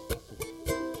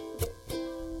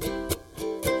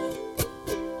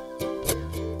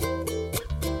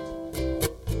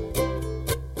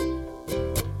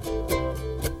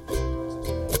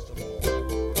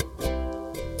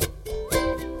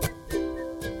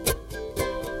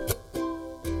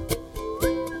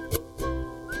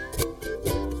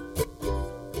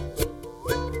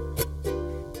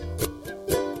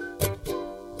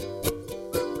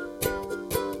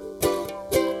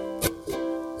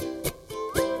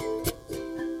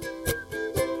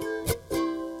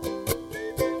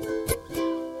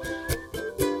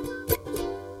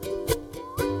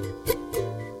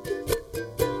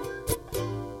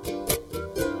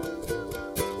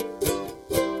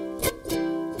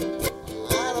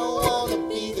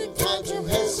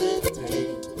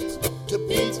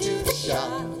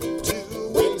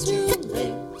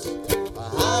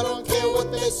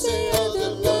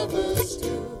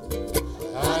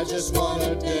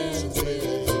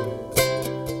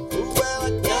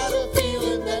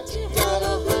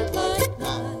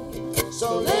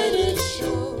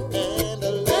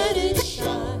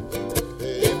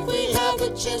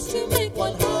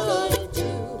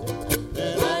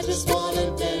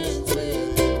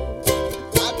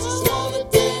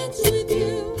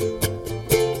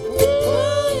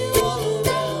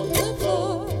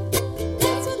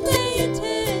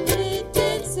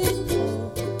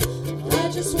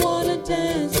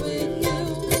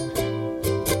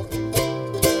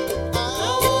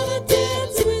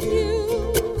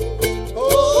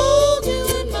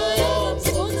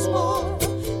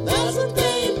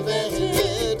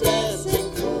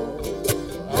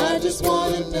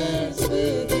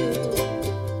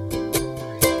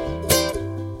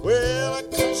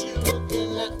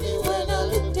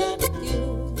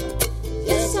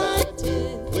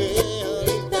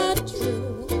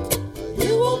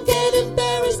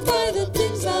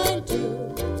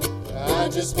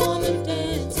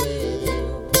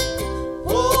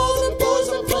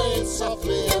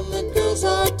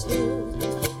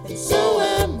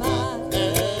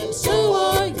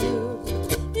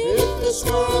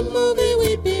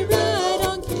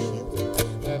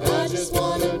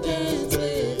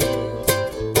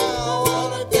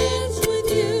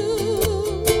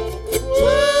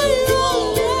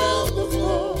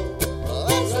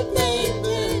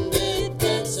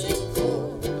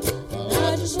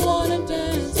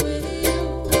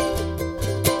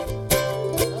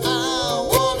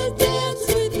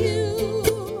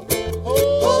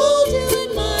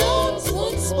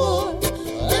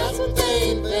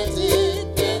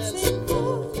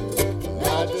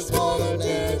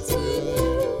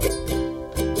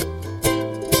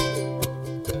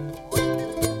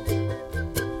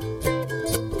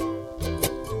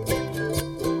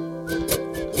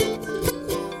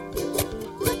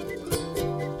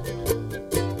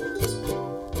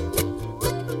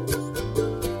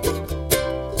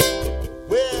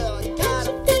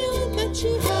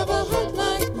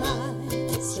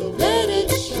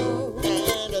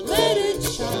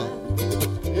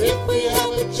 If we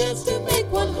have a chance to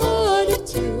make one whole.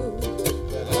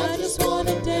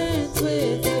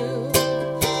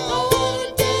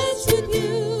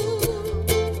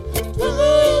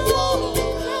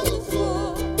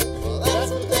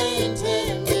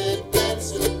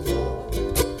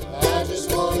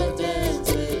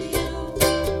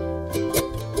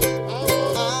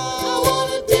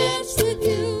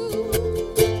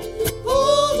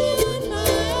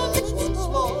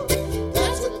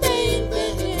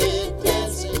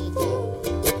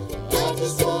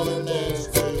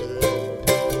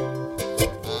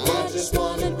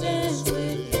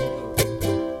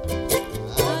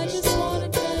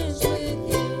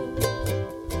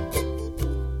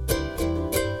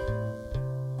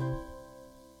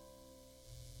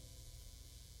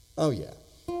 Oh, yeah.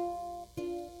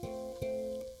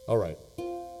 All right.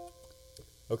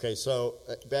 Okay, so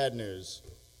bad news.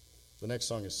 The next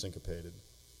song is syncopated.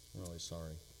 I'm really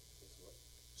sorry.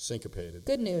 Syncopated.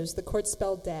 Good news. The court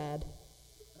spelled dad.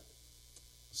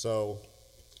 So,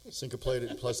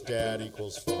 syncopated plus dad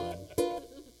equals fine.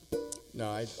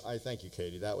 No, I thank you,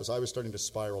 Katie. I was starting to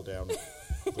spiral down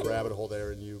the rabbit hole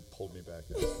there, and you pulled me back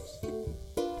there.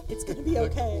 It's going to be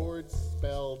okay. The chord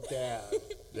spelled dad.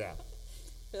 Yeah.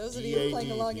 For those of you playing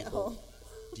along at home.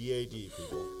 D-A-D,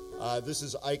 people. This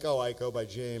is Iko Iko by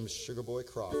James Sugarboy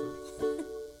Crawford,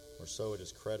 or so it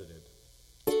is credited.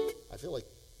 I feel like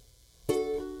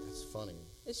that's funny.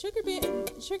 Is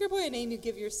Sugarboy a name you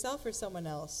give yourself or someone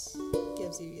else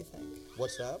gives you think?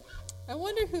 What's that? I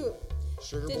wonder who...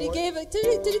 Sugar did Boy?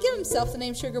 Did he give himself the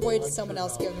name Sugar Boy? Or did someone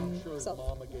else give I'm sure himself? his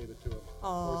mama gave it to him.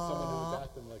 Or someone who was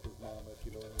acting like his mama, if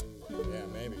you know what I mean. Yeah,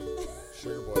 maybe.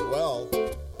 Sugar Boy. Well,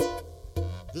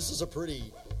 this is a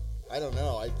pretty, I don't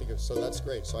know. I think so. That's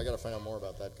great. So I got to find out more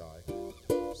about that guy.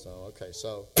 So, okay.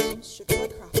 So. Sugar Boy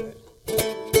Crawford.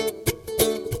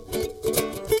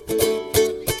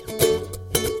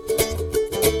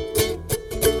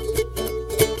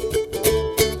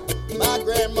 My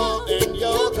grandma and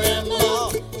your grandma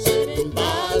sitting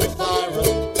by the fire.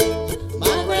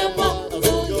 My grandma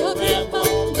and your grandma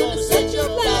gonna set your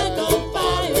flag on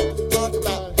fire. Talk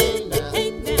about hey now,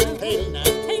 hey now, hey now,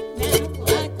 hey now.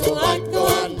 Wacko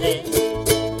ande,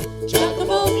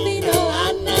 Giacomo Fino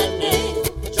anane,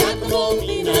 Giacomo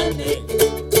Fino ande.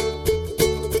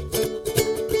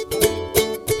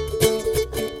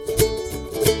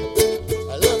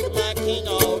 I look at my king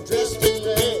all dressed in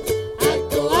red.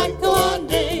 Wacko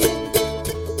ande,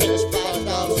 there's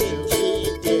 $5 in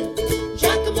ticket.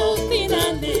 Giacomo Fino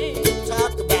ande.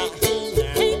 Talk about hey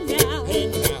now, hey now, hey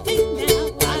now, hey now.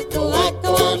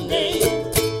 Wacko ande,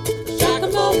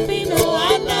 Giacomo Fino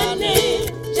anane,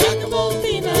 Giacomo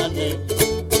Fino ande.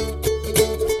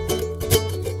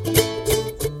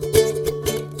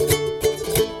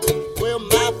 Well,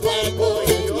 my flag boy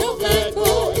and your flag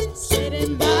boy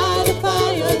sitting by the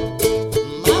fire.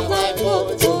 My flag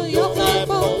boy to your flag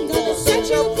boy, gonna set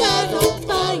your flag on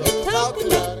fire. Talking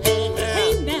about hey now,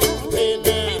 hey now, hey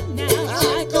now.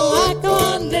 Wacko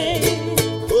ande,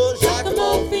 oh Giacomo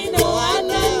Fino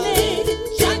anane,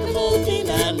 Giacomo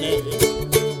Fino ande.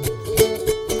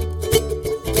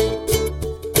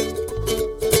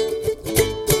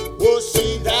 We'll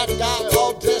see that guy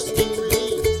all dressed in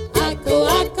green. Wacko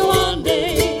ande.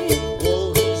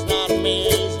 Oh, he's not a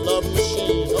man, he's a love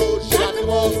machine. Oh,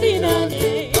 Giacomo Fino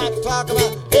ande. I talk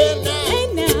about hey now, hey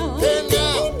now, hey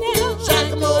now, hey now.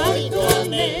 Giacomo Fino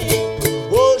ande.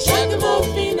 Oh, Giacomo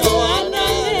Fino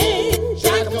anane,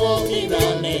 Giacomo Fino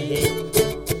ande.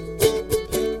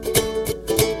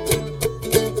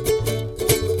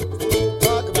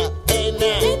 Talk about hey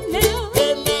now, hey now,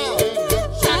 hey now,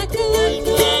 Giacomo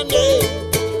Fino ande.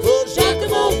 Oh,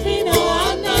 Giacomo Fino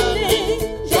anane,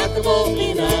 Giacomo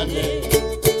Fino ande.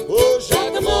 Oh,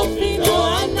 Giacomo Fino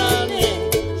anane,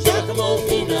 Giacomo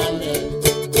Fino ande.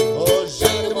 Oh,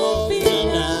 Giacomo Fino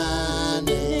ande.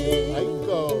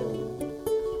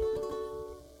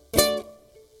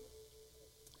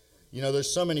 You know,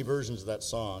 there's so many versions of that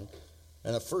song,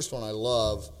 and the first one I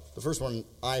love. The first one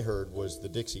I heard was the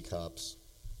Dixie Cups,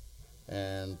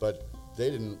 but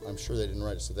they didn't. I'm sure they didn't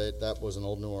write it. So that was an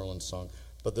old New Orleans song.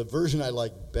 But the version I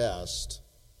like best,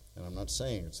 and I'm not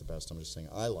saying it's the best. I'm just saying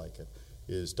I like it.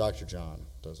 Is Dr. John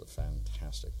does a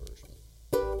fantastic version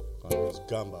on his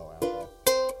Gumbo album.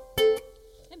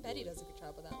 And Betty does a good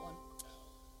job with that one.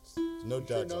 No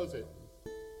doubt. Sure knows it.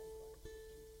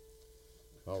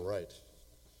 All right.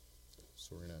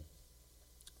 So we're gonna.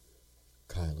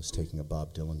 Kyle is taking a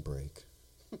Bob Dylan break.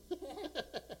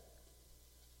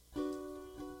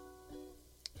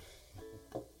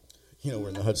 You know, we're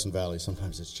in the Hudson Valley.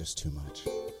 Sometimes it's just too much.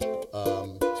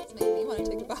 It's making me want to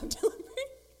take a Bob Dylan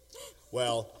break.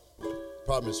 Well,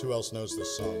 problem is, who else knows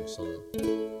this song? So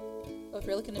Well, if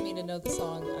you're looking at me to know the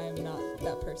song, I am not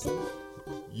that person.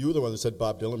 you were the one that said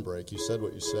Bob Dylan break. You said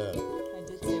what you said. I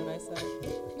did say what I said.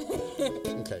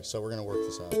 Okay, so we're gonna work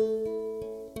this out. Let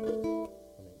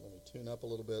me tune up a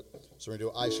little bit. So we're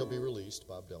gonna do "I Shall Be Released,"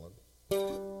 Bob Dylan.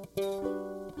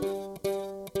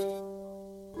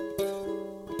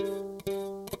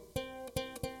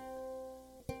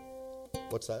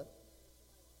 What's that?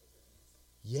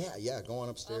 Yeah, go on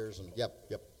upstairs and yep.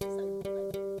 Yeah, I'm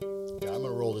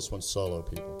gonna roll this one solo,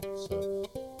 people. So.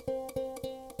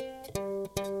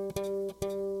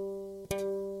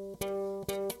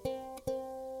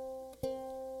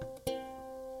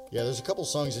 Yeah, there's a couple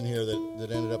songs in here that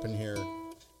ended up in here.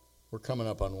 We're coming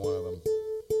up on one of them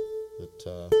that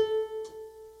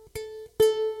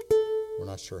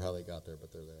not sure how they got there, but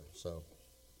they're there. So.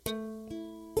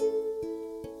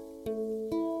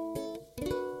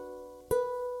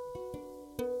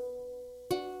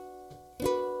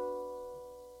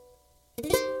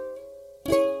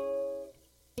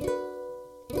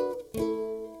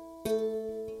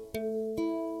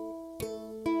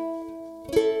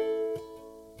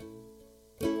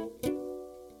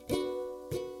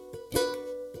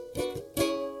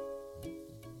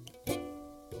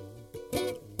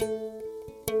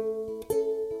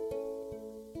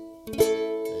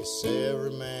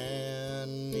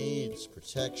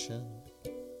 Protection.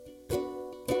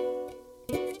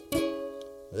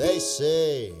 They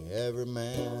say every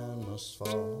man must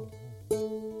fall.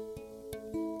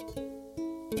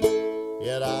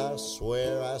 Yet I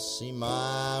swear I see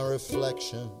my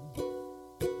reflection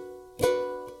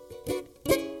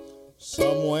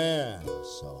somewhere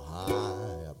so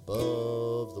high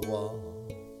above the wall.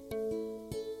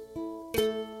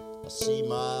 I see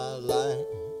my light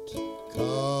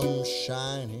come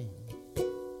shining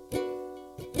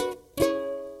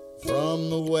from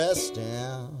the west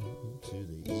down to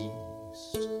the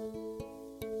east.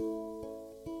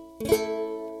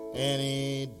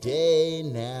 Any day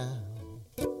now,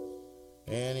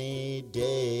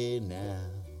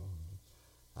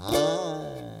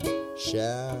 I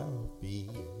shall be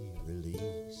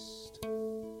released.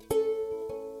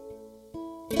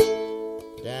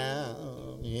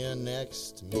 Down here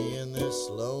next to me in this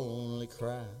lonely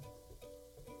crowd,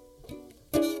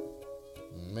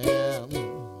 man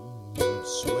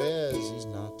swears he's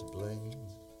not to blame.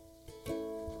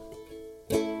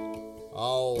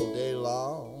 All day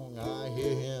long I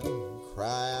hear him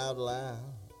cry out loud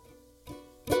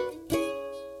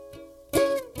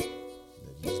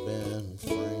that he's been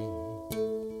framed.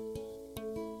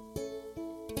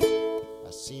 I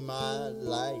see my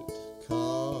light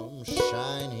come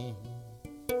shining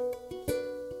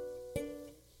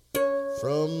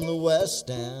from the west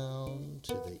down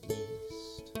to the east.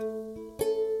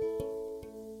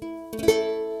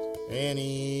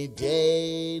 Any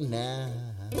day now,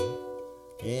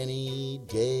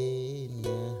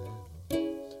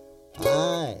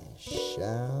 I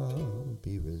shall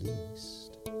be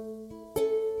released.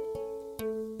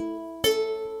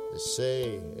 They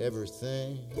say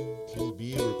everything can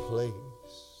be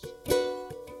replaced,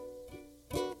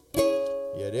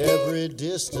 yet every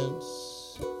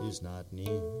distance is not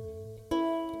near.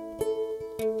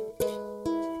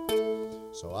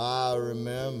 So I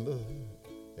remember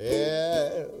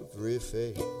every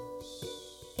face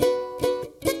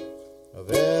of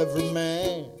every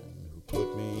man who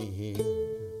put me here.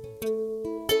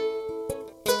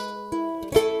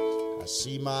 I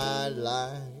see my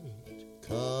light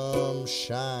come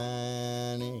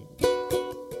shining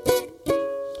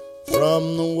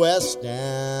from the west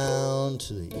down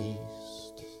to the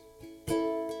east.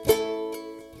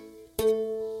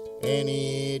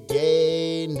 Any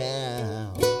day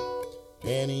now,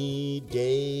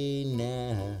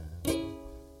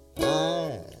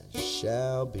 I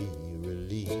shall be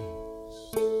released.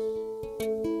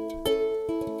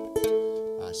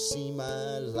 I see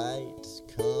my light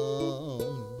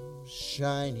come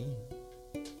shining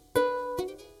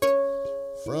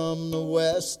from the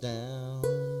west down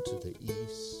to the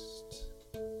east.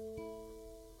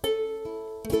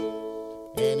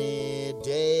 Any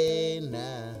day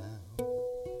now,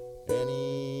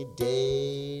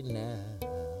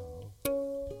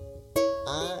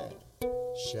 I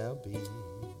shall be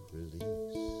released.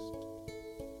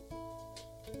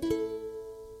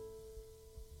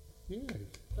 Yeah,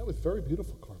 that was very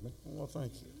beautiful, Carmen. Well,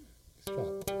 thank you.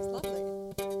 Scott. It's lovely.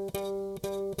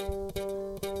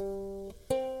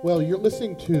 Well, you're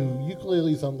listening to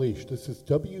Ukuleles Unleashed. This is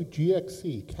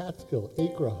WGXC, Catskill,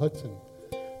 Acre, Hudson,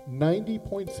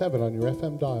 90.7 on your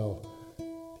FM dial.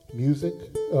 Music,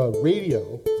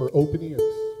 radio for open ears.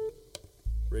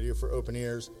 Radio for open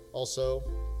ears. Also,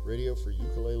 radio for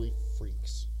ukulele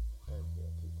freaks.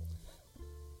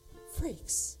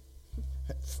 Freaks.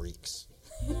 Freaks.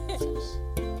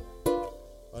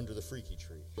 Under the freaky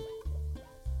tree.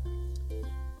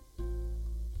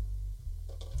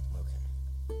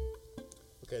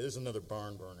 Okay, this is another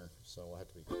barn burner, so we'll have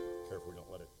to be careful we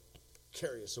don't let it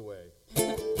carry us away.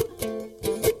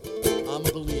 I'm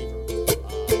a believer.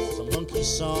 It's a monkey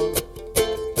song,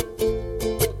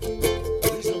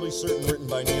 reasonably certain written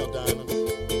by Neil Diamond.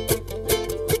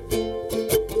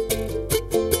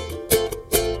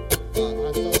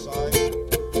 I'm so sorry.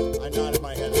 I nodded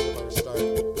my head as I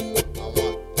started.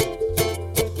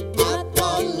 I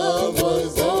thought love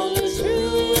was only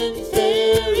true in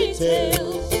fairy tales.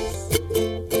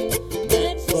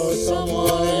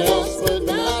 Someone else, but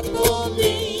not for me.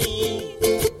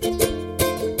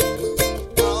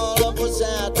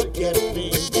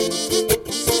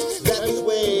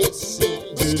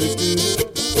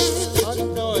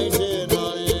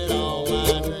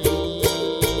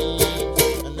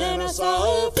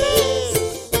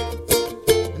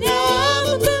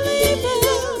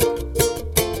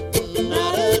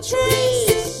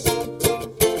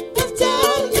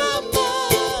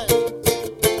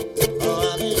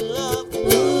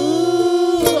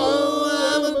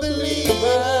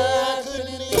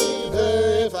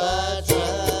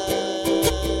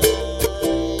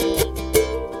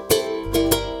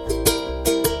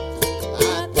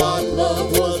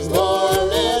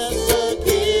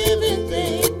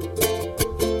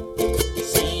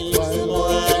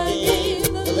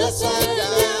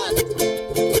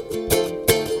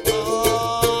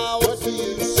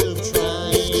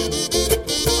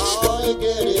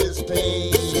 this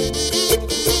pain.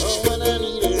 Oh, when I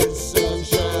needed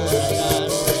sunshine, I got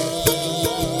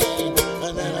rain.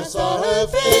 And then I saw her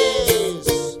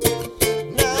face.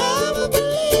 Now I'm a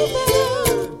believer.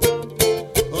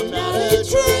 Oh, not a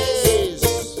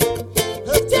trace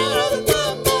of doubt in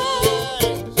my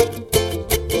mind.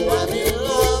 Oh, I'm in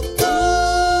love.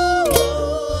 Oh,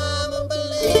 I'm a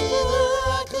believer.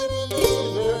 I couldn't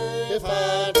leave her if I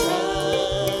tried.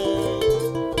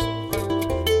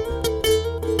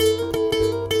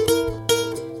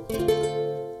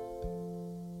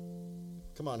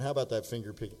 Come on, how about that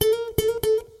finger picking?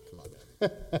 Come on.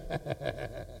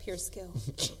 Pure skill.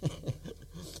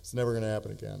 It's never going to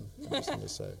happen again, I'm just going to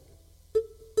say.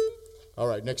 All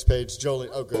right, next page, Jolene.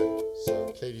 Oh, good.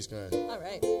 So Katie's going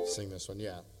to sing this one.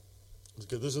 Yeah. It's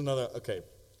good. This is another, okay.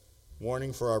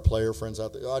 Warning for our player friends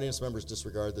out there. Audience members,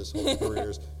 disregard this. Hold your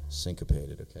ears.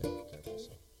 Syncopated, okay?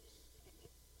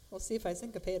 We'll see if I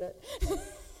syncopate it.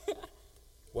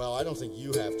 Well, I don't think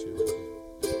you have to.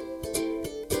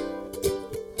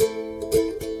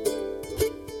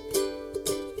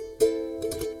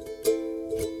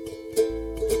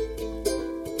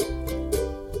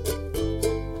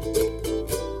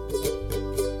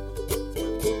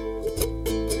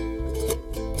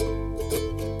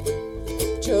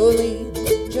 Jolene,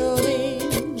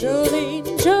 Jolene, Jolene,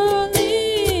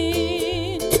 Jolene,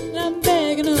 I'm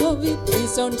begging of you,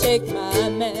 please don't take my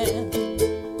man.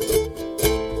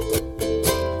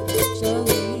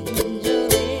 Jolene,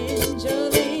 Jolene,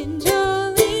 Jolene,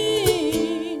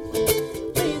 Jolene,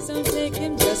 please don't take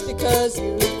him just because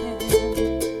you can.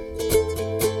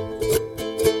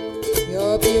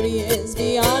 Your beauty is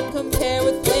beyond compare,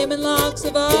 with flaming locks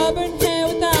of auburn hair,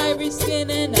 with ivory skin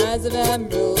and eyes of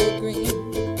emerald green.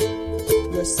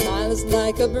 Your smile is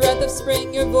like a breath of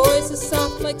spring, your voice is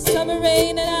soft like summer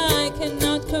rain, and I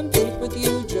cannot compete with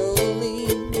you,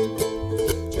 Jolene.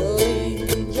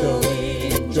 Jolene,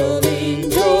 Jolene, Jolene,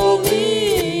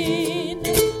 Jolene,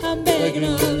 I'm begging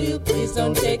of you, please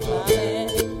don't take my man.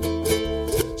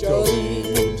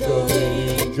 Jolene,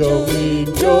 Jolene, Jolene,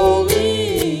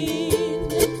 Jolene,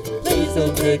 please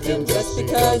don't take him just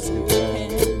because you can.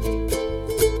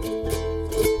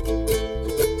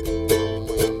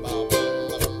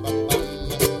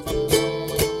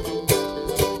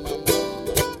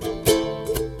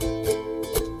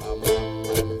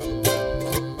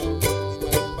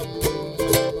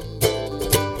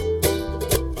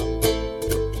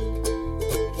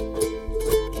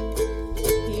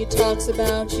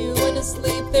 About you in his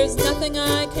sleep, there's nothing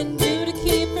I can do to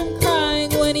keep from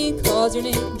crying when he calls your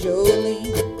name,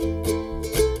 Jolene.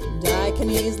 And I can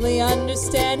easily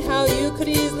understand how you could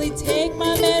easily take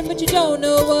my man, but you don't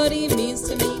know what he means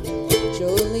to me,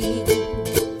 Jolene.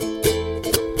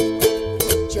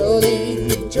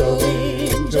 Jolene,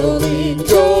 Jolene, Jolene,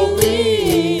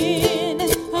 Jolene,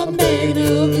 I'm begging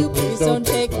of you, please don't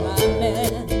take my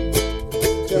man.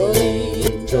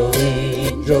 Jolene,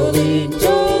 Jolene, Jolene,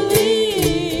 Jolene,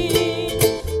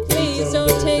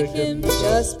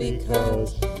 just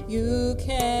because you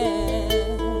can.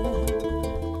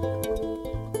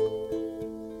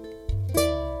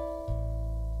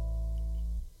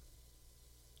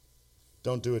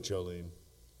 Don't do it, Jolene.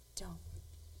 Don't.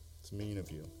 It's mean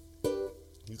of you.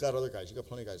 You got other guys. You got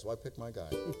plenty of guys. Why pick my guy?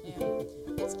 Yeah.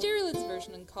 What's Jerry Lynn's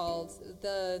version called?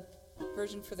 The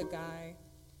version for the guy.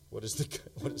 What is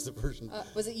the version?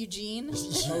 Was it Eugene?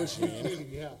 Eugene.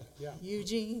 Yeah.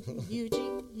 Eugene,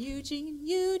 Eugene, Eugene,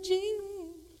 Eugene.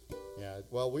 Yeah,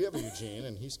 well, we have a Eugene,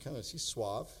 and he's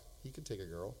suave. He could take a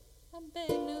girl. I'm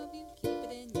begging of you, keep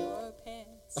it in your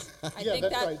pants. I think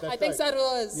that's what it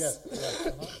was. Yes.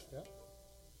 Yeah.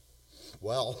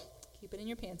 Well. Keep it in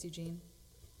your pants, Eugene.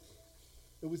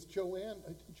 It was Joanne.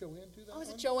 Did Joanne do that? Oh, is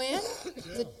it Joanne?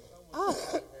 Yeah.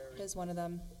 It is one of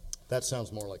them. That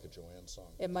sounds more like a Joanne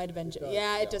song. It might have been.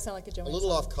 It does sound like a Joanne song. A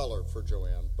little off color for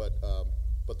Joanne, but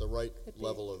the right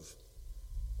level of.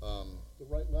 The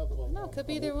right level of. No, it could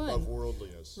be either one. Of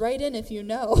worldliness. Write in if you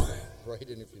know. Write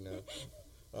in if you know.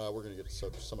 We're going to get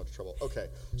so much trouble. Okay,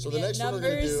 so the next one we're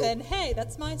going to do. Numbers and hey,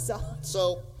 that's my song.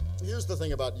 So here's the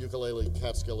thing about ukulele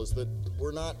Catskill is that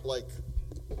we're not like.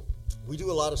 We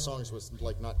do a lot of songs with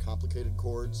like not complicated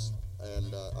chords,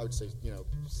 and I would say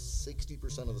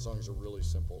 60% of the songs are really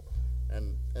simple,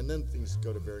 and then things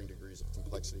go to varying degrees of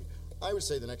complexity. I would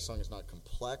say the next song is not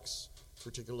complex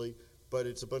particularly, but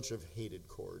it's a bunch of hated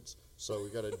chords. So we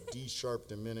got a D sharp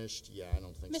diminished. Yeah, I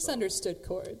don't think misunderstood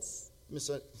chords.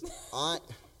 I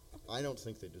don't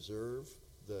think they deserve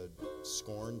the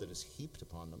scorn that is heaped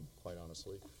upon them, quite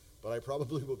honestly. But I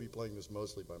probably will be playing this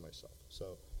mostly by myself.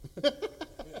 So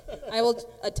I will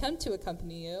attempt to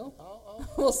accompany you. I'll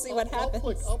We'll see what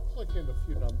happens. I'll plug in a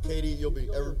few numbers. Katie,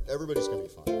 everybody's going to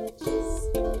be fine.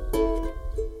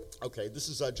 Okay, this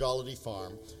is Jollity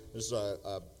Farm. This is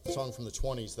a song from the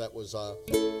 20s that was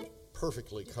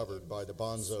perfectly covered by the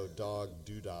Bonzo Dog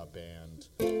Doodah Band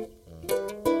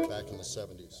back in the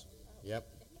 70s. Yep.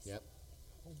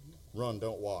 Run,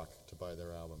 Don't Walk, to buy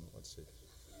their album. Let's see.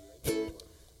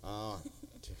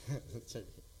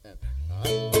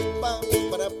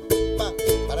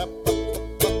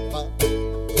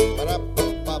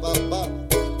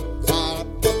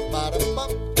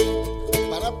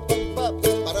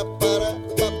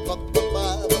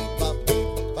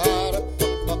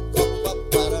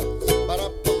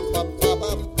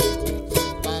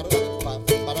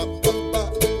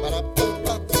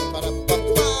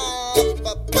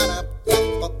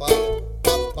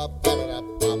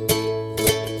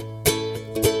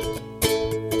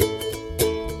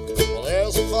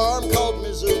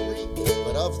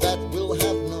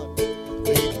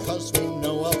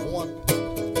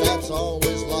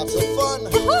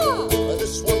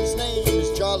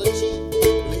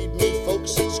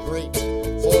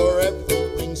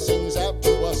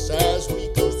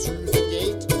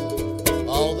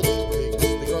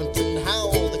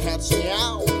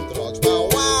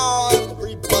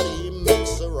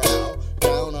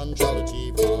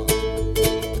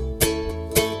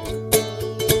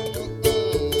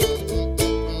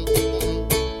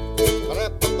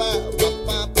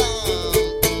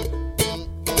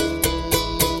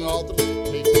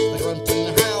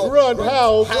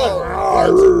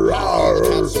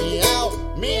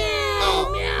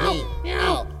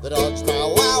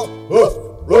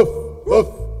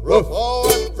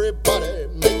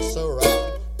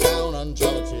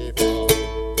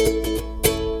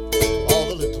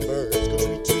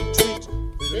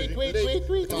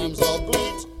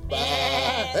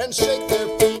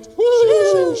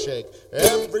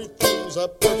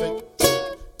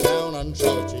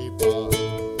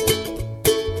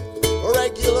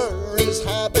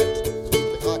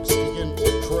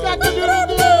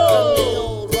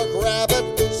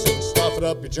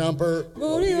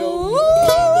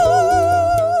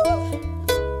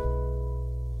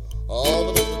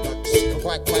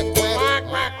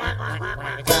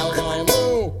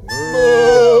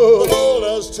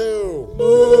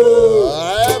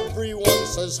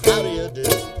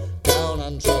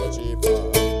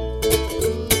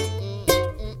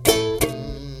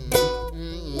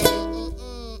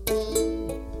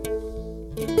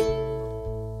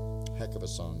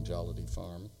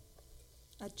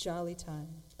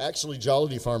 Actually,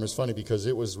 Jollity Farm is funny because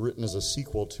it was written as a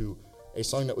sequel to a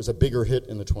song that was a bigger hit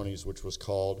in the 20s, which was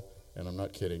called, and I'm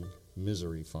not kidding,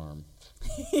 Misery Farm.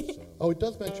 Oh, it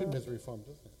does mention Misery Farm,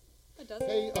 doesn't it? It does.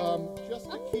 Hey, just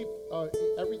to keep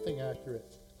everything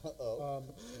accurate.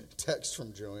 Text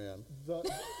from Joanne.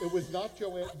 It was not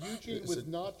Joanne. Eugene was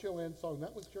not Joanne's song.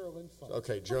 That was Geraldine's song.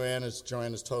 Okay, Joanne has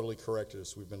totally corrected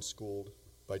us. We've been schooled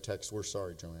by text. We're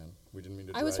sorry, Joanne. We didn't mean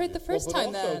to. I was right the first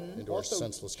time then. Into our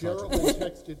senseless Geraldine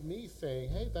texted me saying,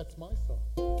 "Hey, that's my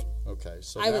song." Okay,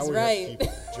 so I now was we right. have to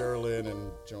keep Geraldine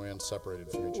and Joanne separated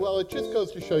from each other. Well, it just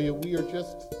goes to show you we are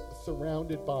just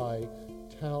surrounded by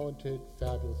talented,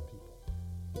 fabulous people.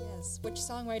 Yes. Which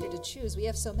songwriter to choose? We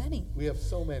have so many. We have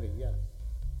so many. Yes.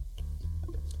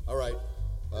 All right.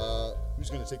 Who's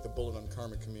going to take the bullet on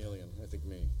Karma Chameleon? I think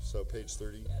me. So page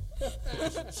 30.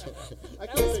 That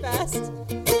was fast.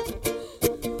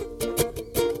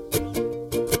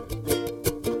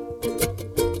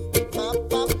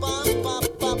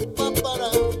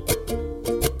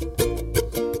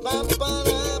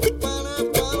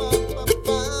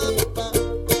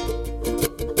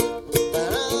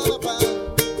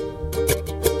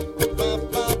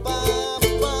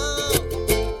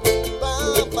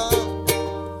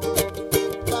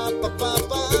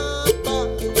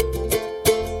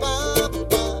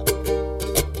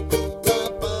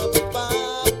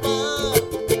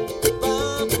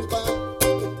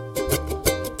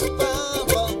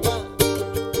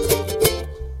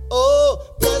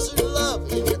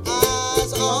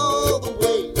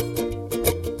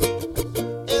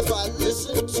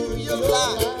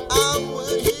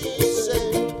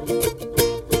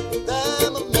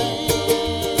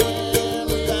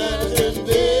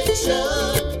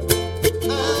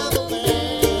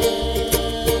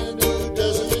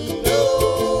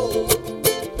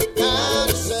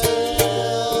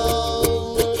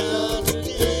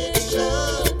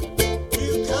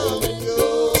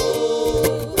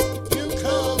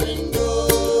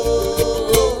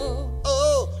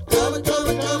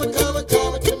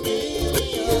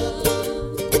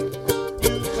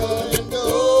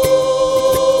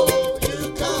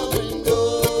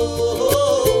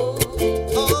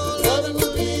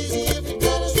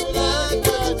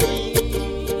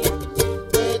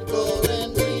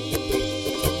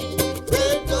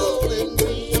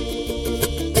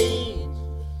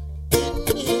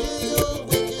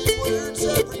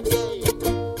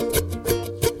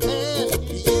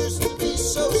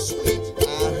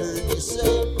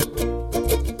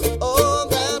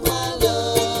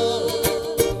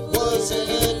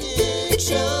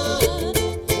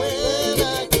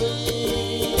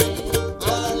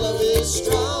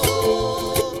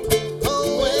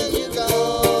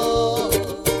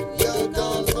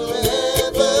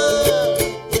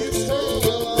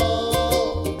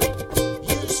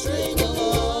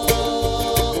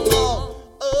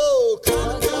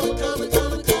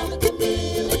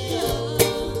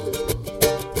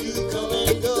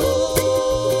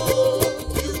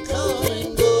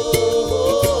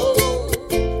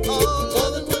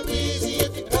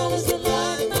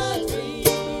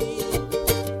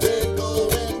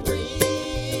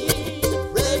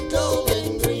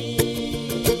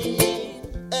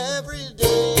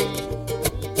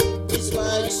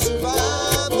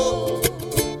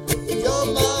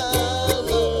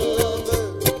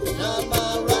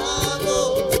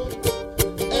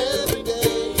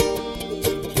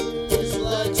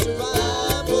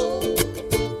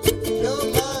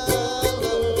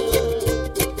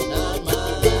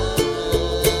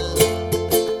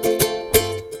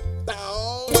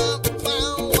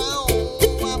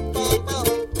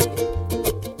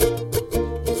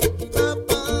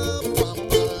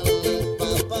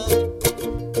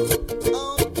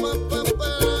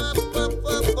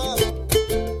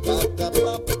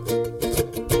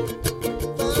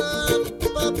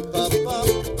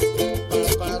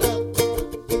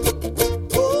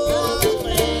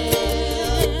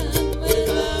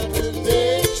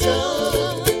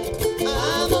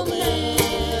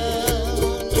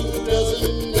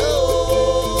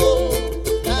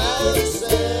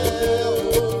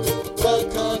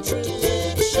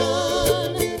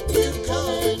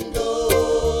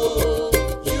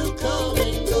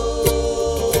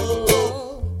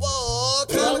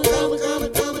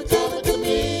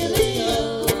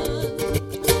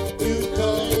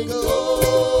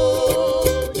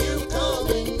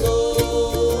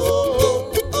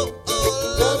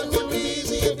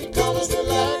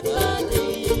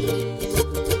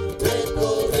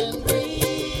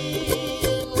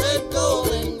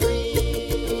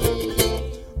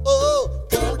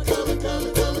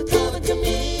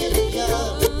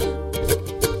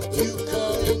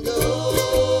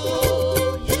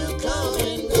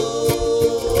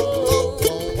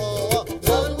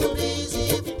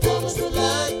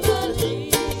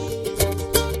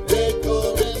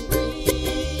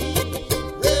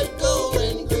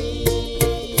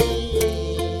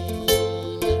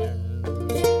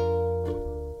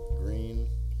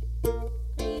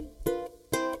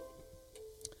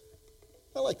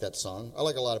 that song. I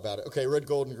like a lot about it. Okay, red,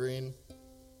 gold, and green.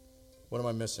 What am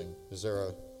I missing? Is there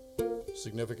a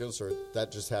significance, or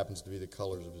that just happens to be the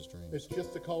colors of his dream? It's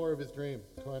just the color of his dream,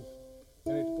 Clint.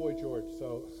 And it's Boy George,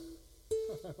 so...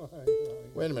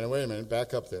 Wait a minute.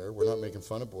 Back up there. We're not making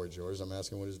fun of Boy George. I'm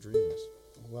asking what his dream is.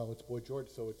 Well, it's Boy George,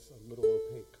 so it's a little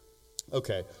opaque.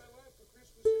 Okay.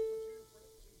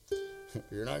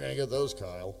 You're not going to get those,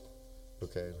 Kyle.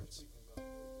 Okay.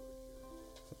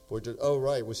 Boy George. Oh,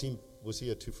 right. Was he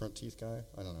a two front teeth guy?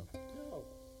 I don't know. No.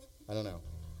 I don't know.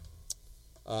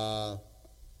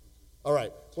 All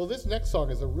right. Well, this next song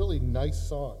is a really nice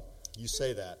song. You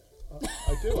say that.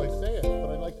 I do. I say it, but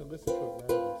I like to listen to it rather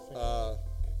than sing it.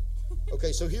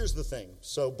 Okay, so here's the thing.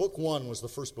 So book 1 was the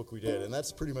first book we did, and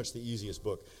that's pretty much the easiest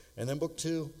book. And then book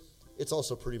 2, it's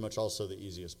also pretty much also the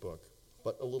easiest book,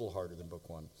 but a little harder than book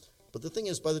 1. But the thing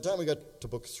is, by the time we got to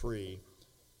book 3...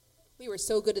 We were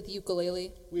so good at the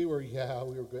ukulele. We were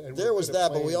good. And there was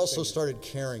that, but we also started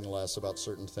caring less about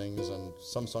certain things and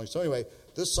some songs. So anyway,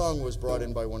 this song was brought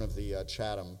in by one of the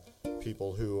Chatham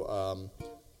people who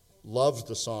loved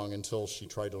the song until she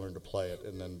tried to learn to play it,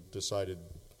 and then decided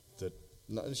that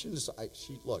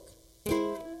look,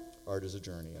 art is a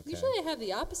journey. Okay. Usually I have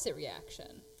the opposite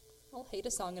reaction. I'll hate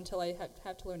a song until I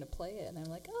have to learn to play it, and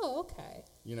I'm like, oh, okay.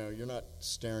 You know, you're not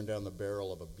staring down the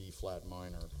barrel of a B flat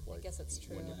minor, like I guess that's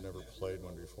true. When you've never played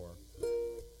one before.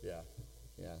 Yeah.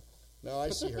 No, I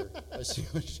see her. I see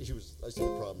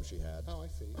the problem she had. Oh, I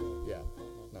see. Yeah.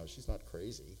 No, she's not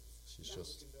crazy. She's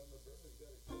just.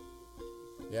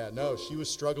 Yeah, no, she was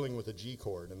struggling with a G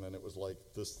chord, and then it was like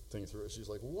this thing through it. She's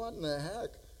like, what in the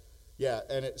heck? Yeah,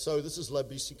 and so this is La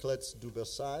Bicyclette du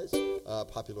Versailles,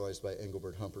 popularized by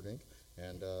Engelbert Humperdinck,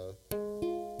 and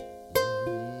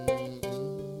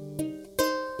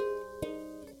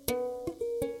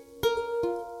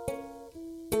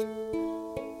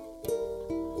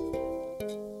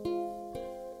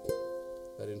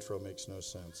that intro makes no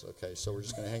sense. Okay, so we're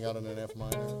just going to hang out on an F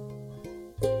minor.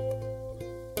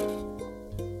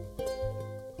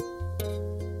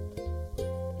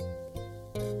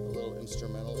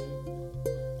 Instrumentally.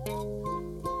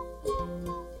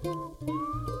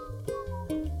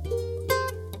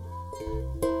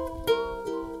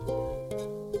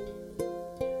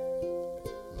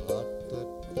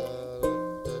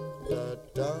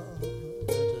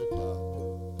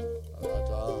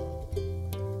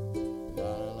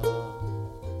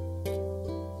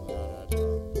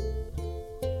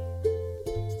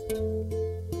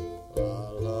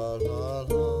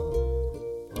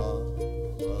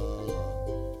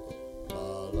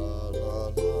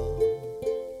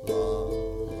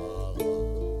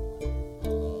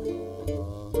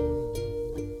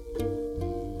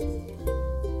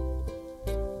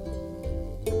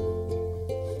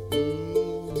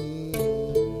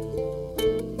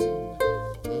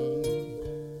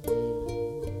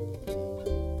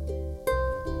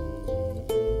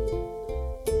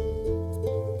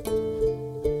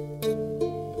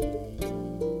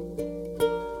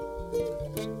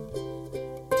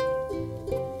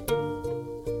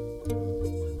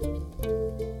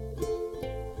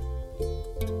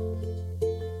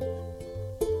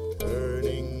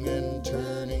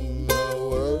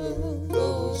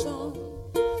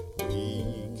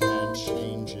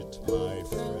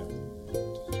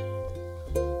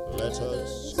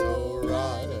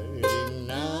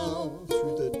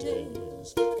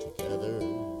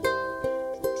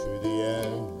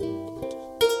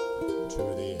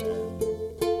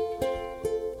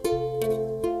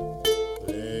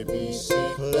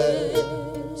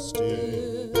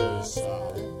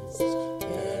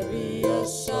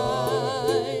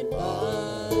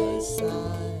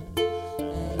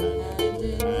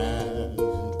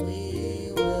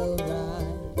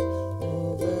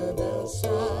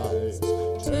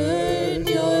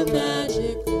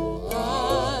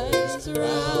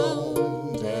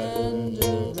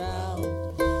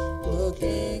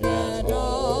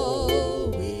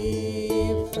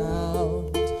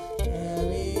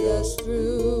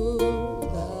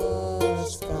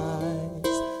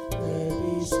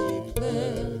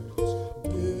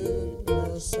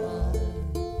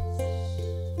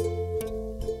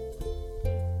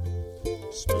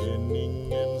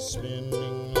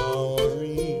 spinning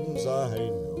memories I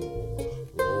know,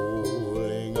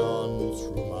 rolling on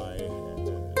through my head.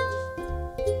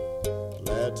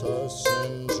 Let us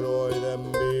enjoy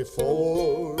them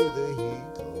before the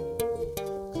heat go.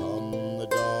 Come the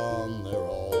dawn, they're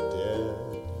all dead.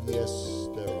 Yes,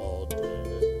 they're all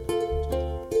dead.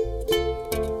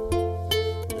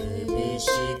 Baby,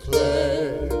 she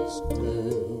Claire's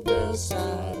bluebell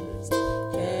sighs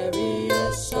carry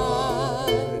us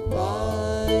side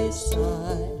by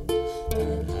side,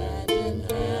 and hand in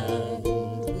hand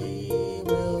we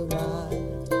will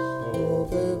ride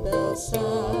over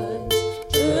Bellsides.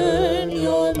 Turn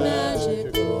your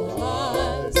magical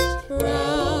eyes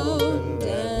round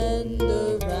and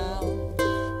around,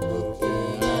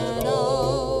 looking at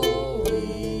all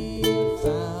we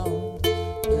found.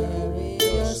 Carry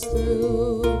us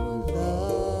through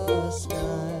the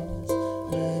skies,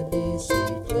 baby,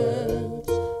 secrets,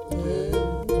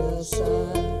 bluebell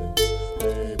sides,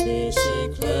 baby,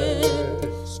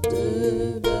 secrets,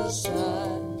 bluebell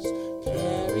sides,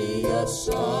 carry us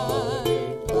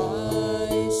side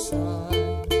by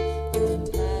side,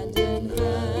 and hand in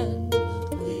hand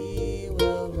we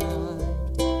will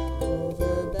ride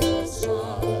over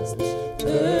Bellsides.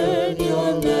 Turn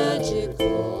your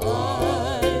magical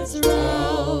eyes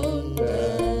round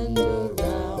and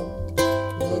around,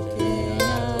 looking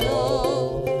at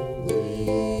all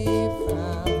we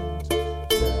found.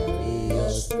 Carry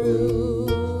us through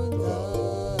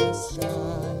the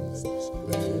skies,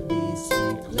 baby,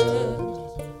 secret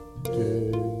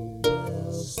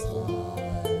Bellsides.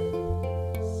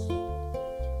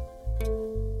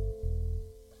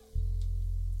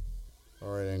 All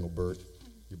right, Engelbert,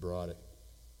 you brought it.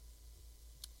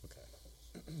 Okay.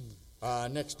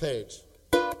 Next page.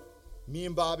 Me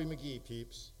and Bobby McGee,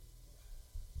 peeps.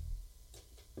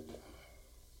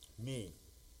 Me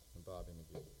and Bobby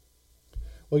McGee.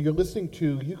 Well, you're listening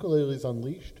to Ukuleles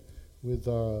Unleashed with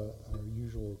our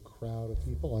usual crowd of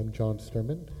people. I'm John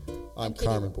Sturman. I'm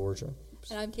Carmen Borgia.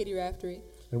 And I'm Katie Raftery.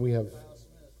 And we have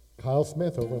Kyle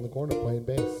Smith over in the corner playing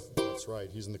bass. That's right,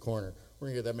 he's in the corner. We're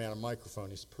going to get that man a microphone.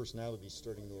 His personality's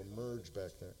starting to emerge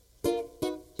back there.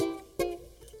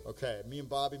 Okay, me and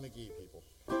Bobby McGee, people.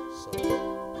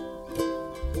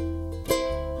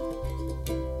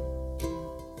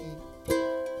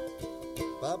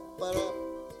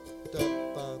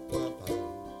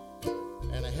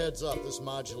 And a heads up, this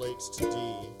modulates to D.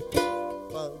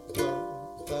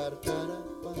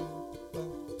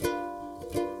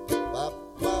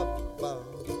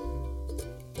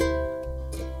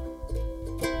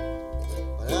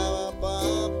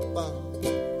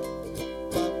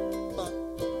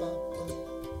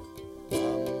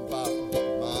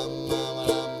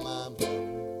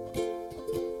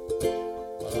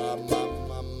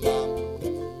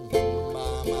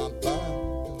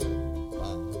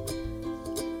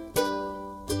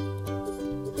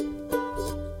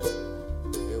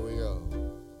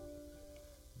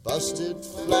 Busted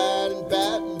flat in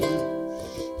Baton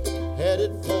Rouge,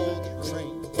 headed for the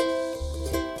train,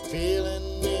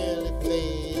 feeling nearly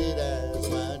faded as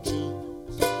my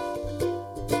jeans.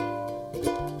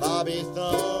 Bobby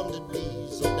thumbed a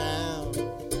diesel down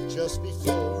just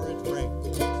before it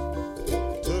rained,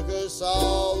 took us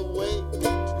all the way to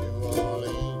New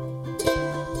Orleans.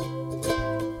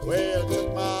 Well, I took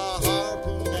my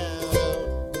harpoon out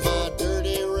of my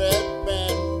dirty red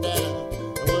bandana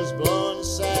and was blowing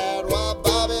aside while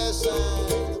Bobby sang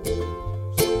the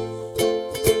blues.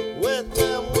 With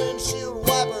them windshield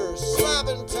wipers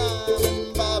slapping time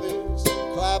and Bobby's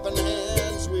clapping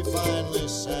hands, we finally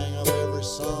sang up every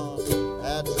song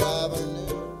that driver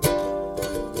knew.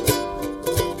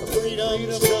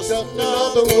 Freedom's just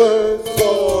another word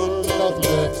for nothing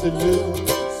left to lose,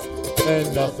 and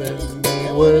nothing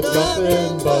ain't worth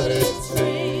nothing but it's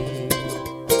free.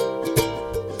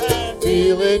 And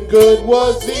feeling good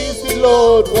was easy,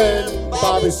 Lord, when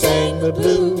Bobby sang the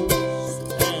blues,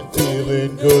 and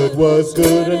feeling good was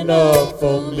good enough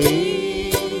for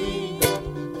me,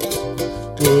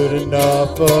 good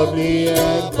enough for me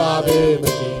and Bobby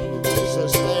McGee. So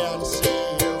stay on C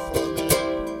here for a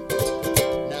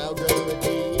minute. Now go to D.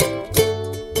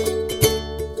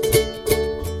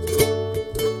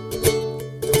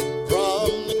 From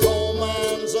the coal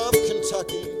mines of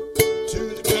Kentucky to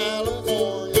the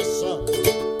California sun,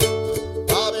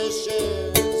 Bobby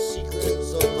shared the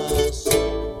secrets of my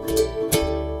soul,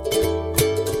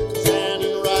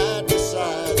 standing right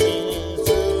beside me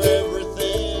through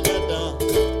everything I'd done,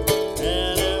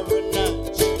 and every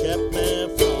night she kept me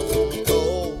from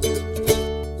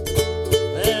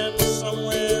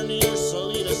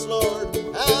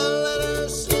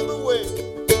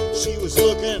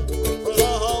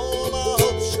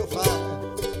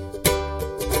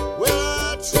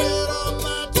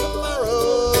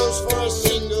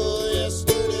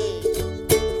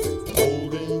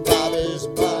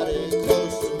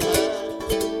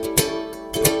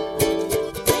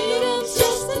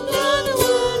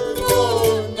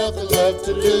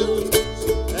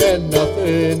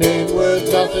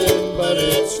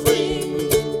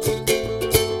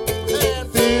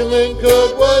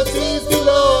was easy,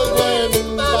 Lord,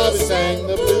 when Bobby sang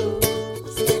the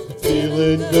blues.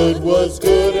 Feeling good was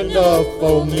good enough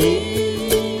for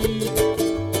me.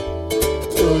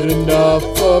 Good enough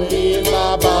for me and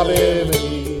my Bobby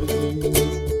McGee.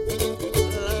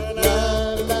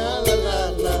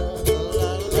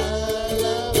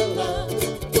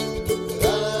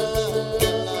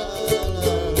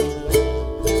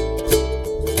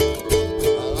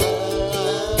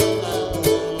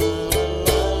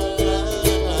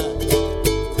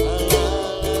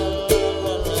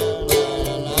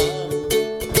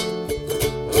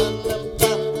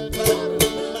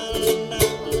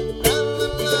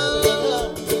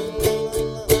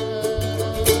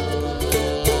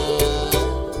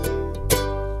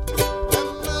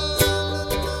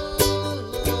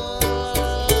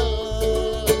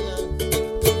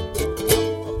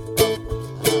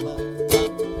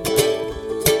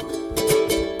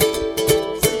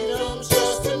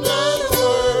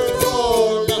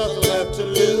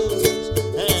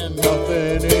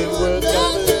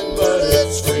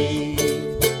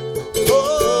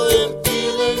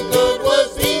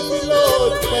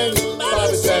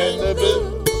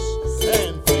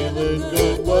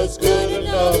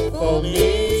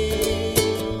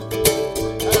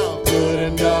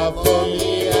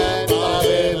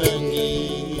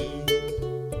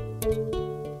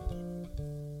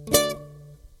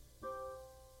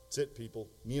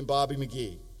 Bobby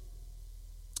McGee.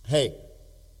 Hey,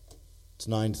 it's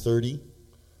 9:30.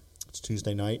 It's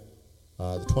Tuesday night,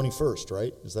 the 21st,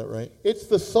 right? Is that right? It's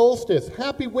the solstice.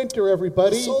 Happy winter,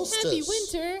 everybody. The solstice. Happy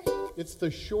winter. It's the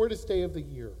shortest day of the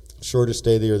year. Shortest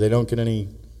day of the year. They don't get any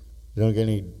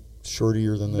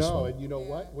shorter than this one. No, and you know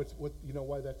what? You know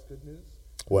why that's good news?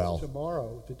 Well,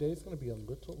 tomorrow the day's going to be a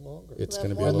little longer. It's going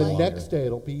to be a little longer. And the longer. next day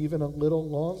it'll be even a little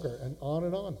longer, and on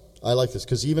and on. I like this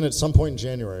because even at some point in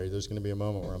January, there's going to be a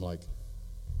moment where I'm like,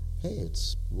 "Hey,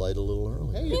 it's light a little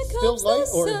early." Hey, it's still light.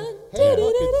 Or hey,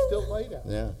 look, it's still light out.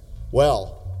 Yeah.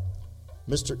 Well,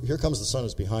 Here Comes the Sun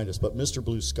is behind us, but Mr.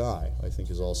 Blue Sky, I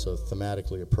think, is also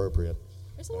thematically appropriate.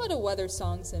 There's a lot of weather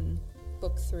songs in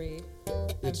Book 3.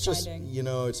 It's just,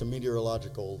 it's a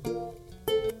meteorological.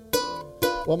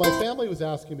 Well, my family was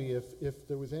asking me if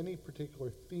there was any particular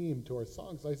theme to our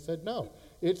songs. I said, no,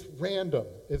 it's random.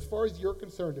 As far as you're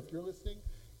concerned, if you're listening,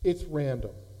 it's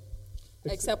random.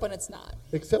 Except when it's not.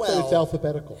 Except when it's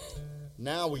alphabetical.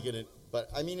 Now we get it,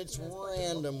 but I mean, it's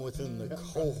random within the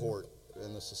cohort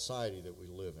and the society that we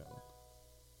live in.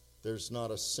 There's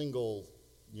not a single,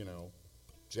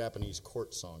 Japanese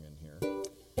court song in here.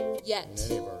 Yet. In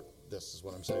any of our, this is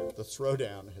what I'm saying. The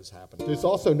throwdown has happened. There's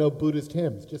also no Buddhist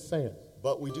hymns, just saying.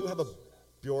 But we do have a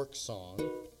Bjork song,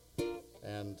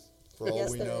 and for all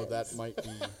we know, that might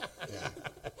be. Yeah.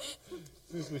 As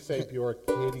soon as we say Bjork,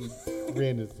 Katie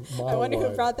Rinn is mile I wonder wide.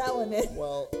 who brought that one in.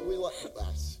 Well,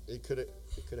 it could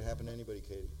have happened to anybody,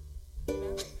 Katie.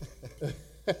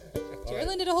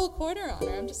 Geraldine did a whole quarter on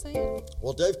her. I'm just saying.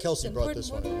 Well, Dave Kelsey brought this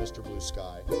one, Mr. Blue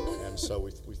Sky, and so we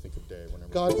think of Dave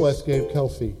whenever. God bless Dave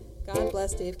Kelsey. God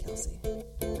bless Dave Kelsey.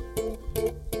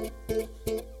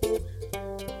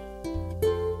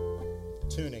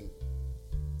 Tuning.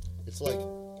 It's like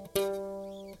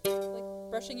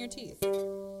brushing your teeth.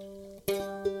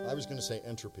 I was going to say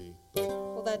entropy.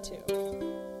 Well, that too.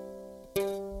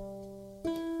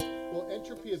 Well,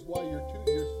 entropy is why your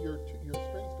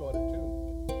strings go out of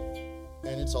tune.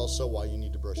 And it's also why you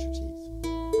need to brush your teeth.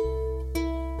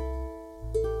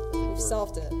 We've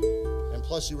solved it. And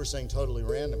plus, you were saying totally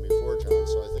random before, John.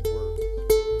 So I think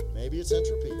maybe it's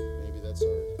entropy. Maybe that's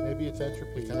our. Maybe it's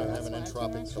entropy. We kind of have an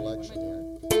entropic collection here.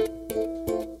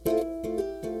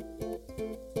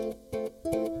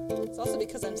 It's also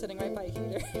because I'm sitting right by a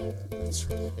heater. That's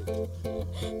right.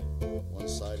 One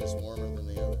side is warmer than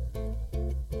the other.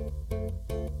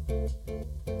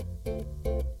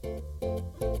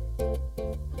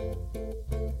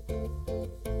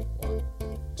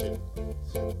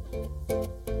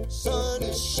 Sun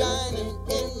is shining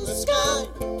in the sky.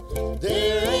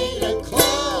 There ain't a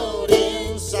cloud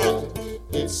in sight.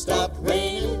 It stopped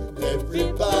raining.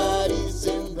 Everybody's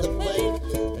in the plane.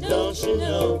 And don't you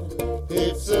know,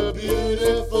 it's a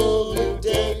beautiful new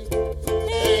day.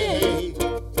 Hey,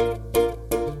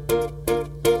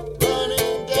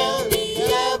 running down the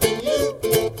avenue.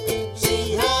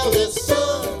 See how the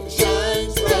sun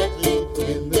shines brightly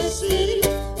in the city.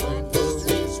 When the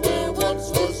streets where once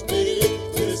was pity.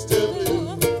 Mr.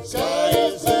 Blue Sky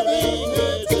is living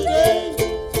here today.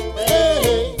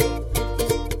 Hey,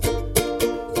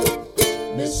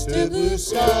 Mr. Blue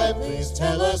Sky, please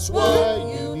tell us why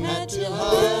you had to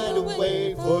hide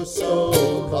away for so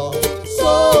long,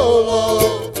 so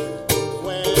long.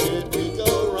 Where did we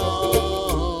go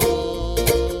wrong?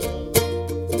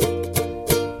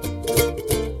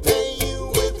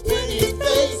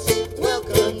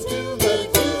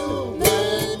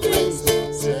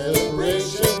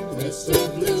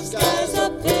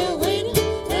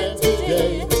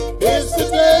 day. It's the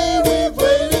day we've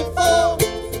waited for.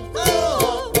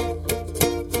 Oh.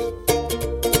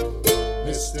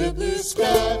 Mr. Blue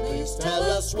Sky, please tell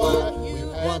us why you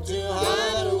had to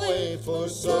hide away for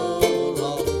so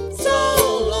long,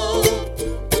 so long.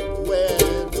 Where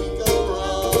did we go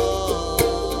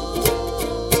wrong?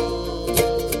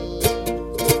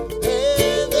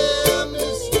 Hey there,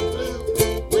 Mr. Blue,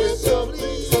 we're so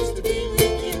pleased to be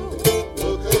with you.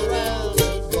 Look around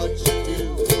at what you do,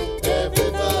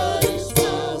 everybody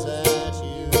smiles at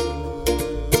you.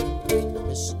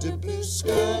 Mr. Blue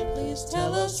Sky, please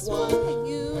tell us why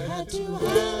you had to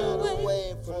hide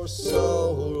away for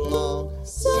so long,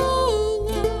 so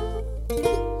long.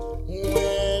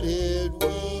 Where did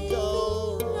we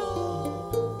go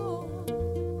wrong?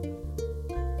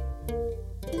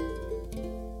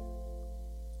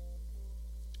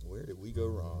 Where did we go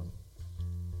wrong?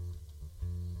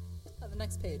 The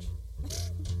next page.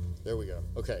 There we go.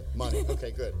 Okay, money.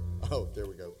 Okay, good. Oh, there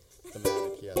we go.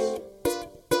 Thematic, yes.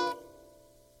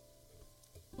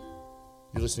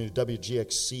 You're listening to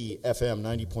WGXC FM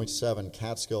 90.7,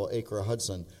 Catskill, Acre,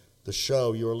 Hudson. The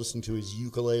show you are listening to is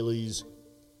Ukuleles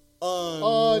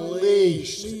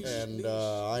Unleashed. And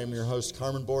I am your host,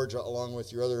 Carmen Borgia, along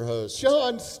with your other host,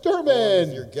 John Sturman. Along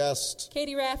with your guest,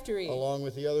 Katie Raftery. Along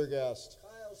with the other guest,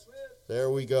 Kyle Smith.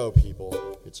 There we go, people.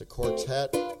 It's a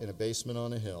quartet in a basement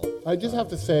on a hill. I just have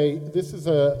to say, this is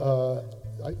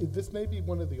this may be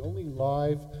one of the only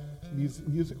live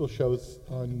musical shows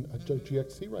on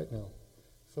GXC right now.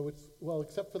 So it's, well,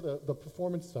 except for the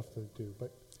performance stuff they do,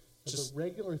 but as a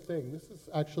regular thing, this is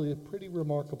actually pretty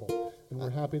remarkable, and we're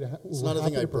happy to it's not a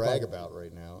thing I brag about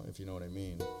right now, if you know what I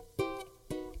mean.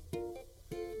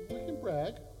 We can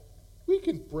brag. We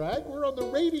can brag. We're on the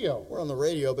radio. We're on the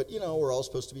radio, but, you know, we're all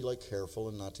supposed to be, like, careful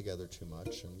and not together too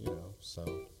much, and, you know, so.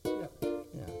 Yeah.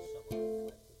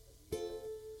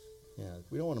 Yeah,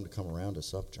 we don't want them to come around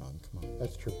us up, John. Come on.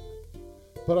 That's true.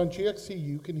 But on GXC,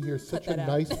 you can hear such a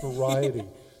nice variety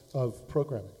of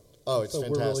programming. Oh, it's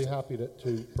fantastic. So we're really happy to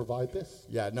provide this.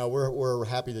 Yeah, no, we're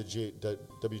happy that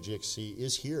WGXC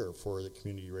is here for the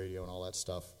community radio and all that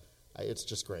stuff. It's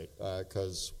just great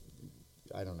because,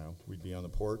 I don't know, we'd be on the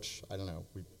porch. I don't know.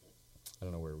 I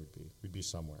don't know where we'd be. We'd be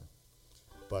somewhere.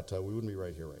 But we wouldn't be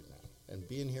right here right now. And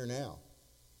being here now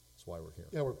is why we're here.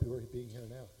 Yeah, we're being here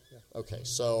now. Yeah. Okay,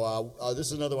 so this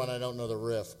is another one. I don't know the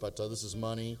riff, but this is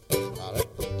Money.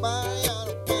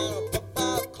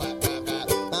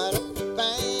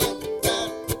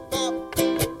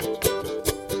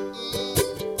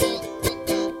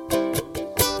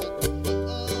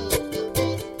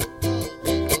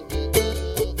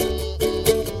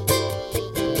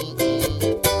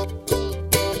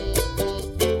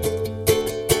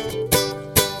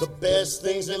 The best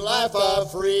things in life are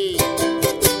free,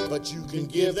 but you can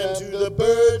give them to the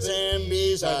birds and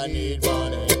bees. I need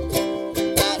money.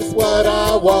 That's what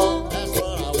I want. That's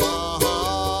what I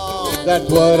want. That's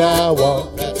what I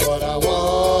want. That's what I want.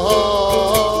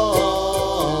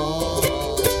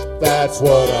 That's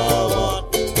what I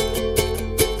want.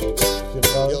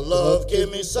 Your love give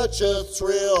me such a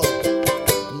thrill,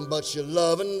 but your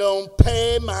loving don't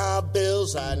pay my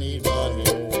bills. I need money.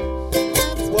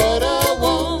 That's what I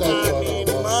want. I need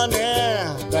money.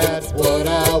 That's what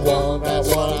I want. That's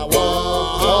what I want.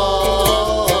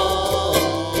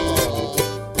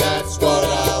 That's what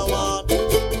I want.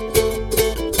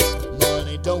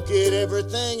 Money don't get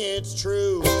everything, it's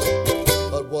true,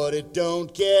 but what it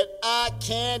don't get, I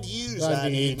can't use. I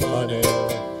need money.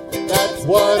 That's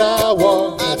what I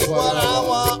want. That's what I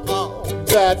want.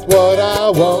 That's what I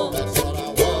want. That's what I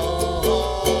want.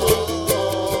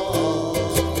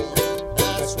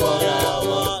 That's what I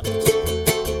want.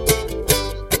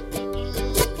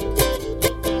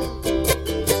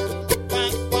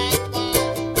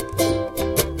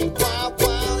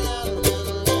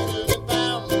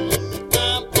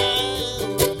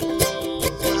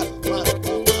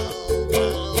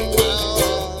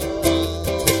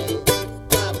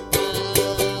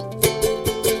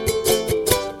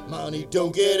 Money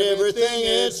don't get everything,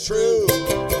 it's true,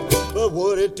 but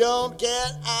what it don't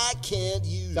get, I can't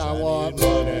use. I want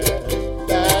money.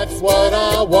 That's what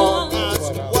I want. That's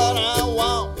what I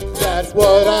want. That's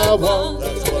what I want.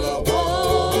 That's what I want.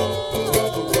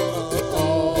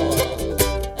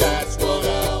 That's what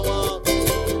I want.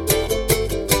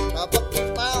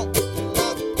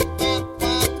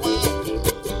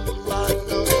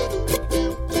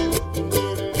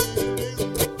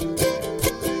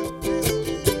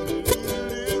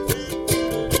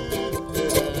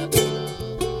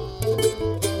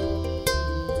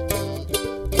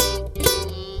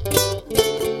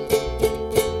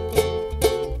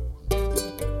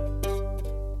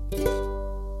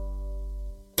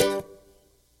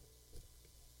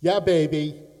 Yeah,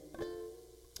 baby.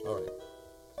 All right.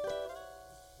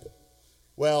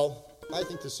 Well, I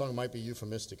think this song might be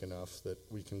euphemistic enough that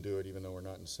we can do it even though we're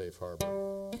not in safe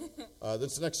harbor.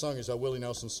 This next song is a Willie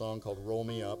Nelson song called Roll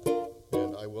Me Up,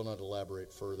 and I will not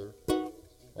elaborate further,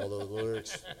 although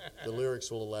the lyrics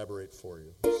will elaborate for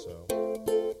you. So,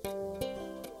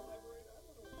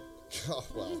 oh,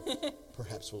 well,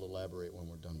 perhaps we'll elaborate when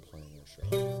we're done playing our show.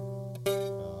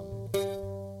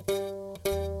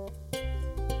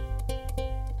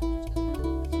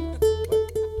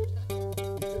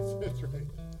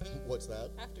 What's that?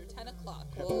 After 10 o'clock,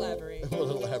 we'll elaborate.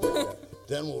 We'll elaborate. Yeah.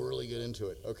 Then we'll really get into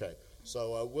it. Okay.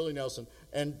 So Willie Nelson,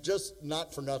 and just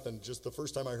not for nothing, just the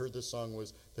first time I heard this song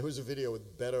there was a video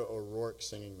with Beto O'Rourke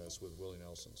singing this with Willie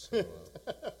Nelson. So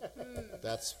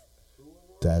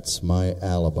that's my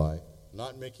alibi.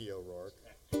 Not Mickey O'Rourke,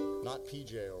 not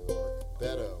PJ O'Rourke,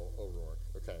 Beto O'Rourke.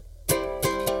 Okay.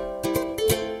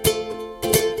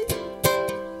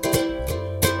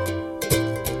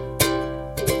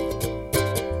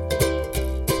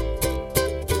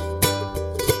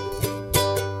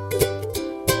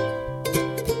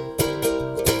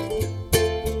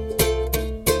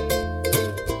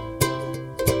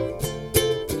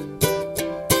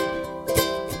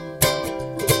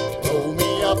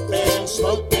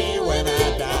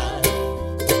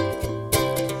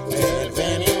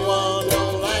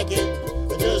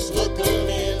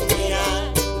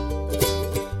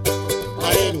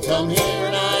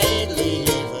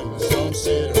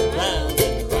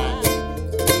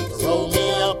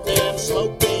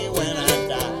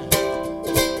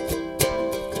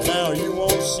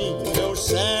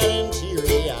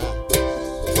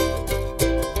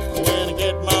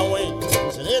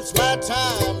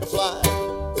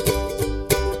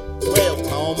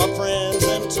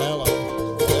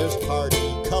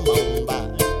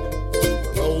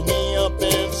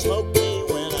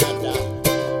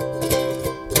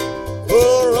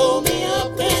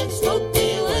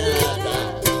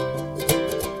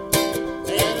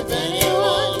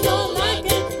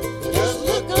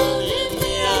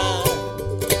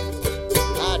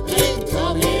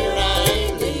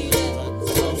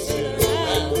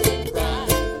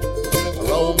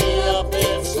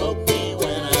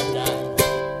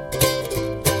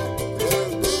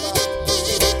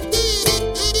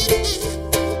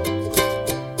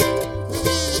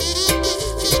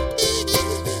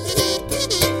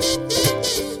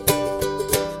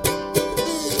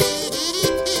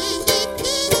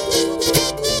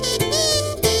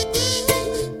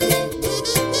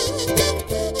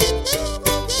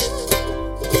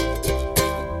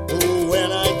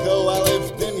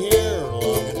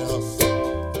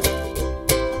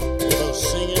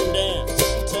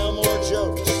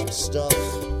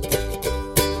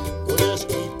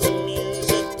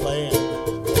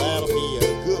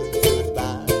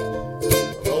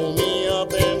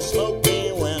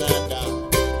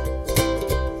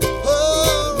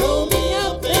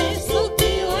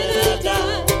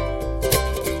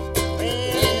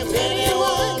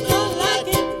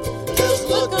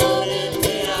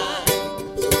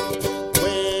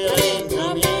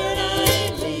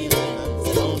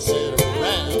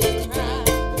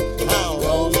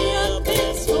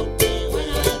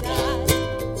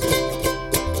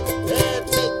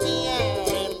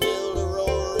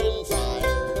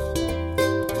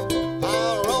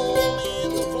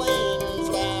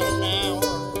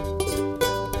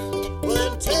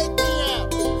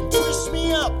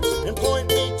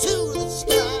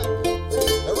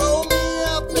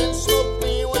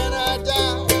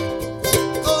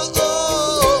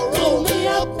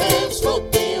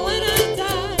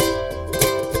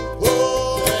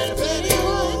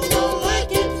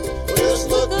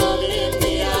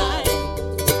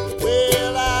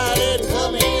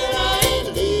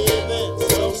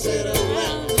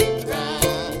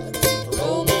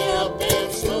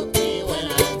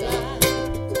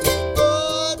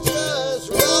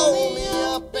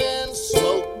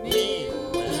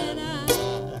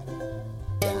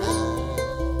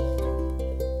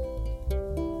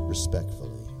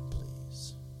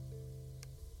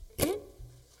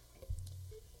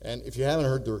 And if you haven't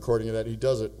heard the recording of that, he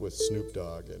does it with Snoop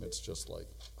Dogg, and it's just like...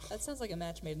 That sounds like a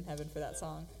match made in heaven for that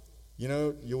song. You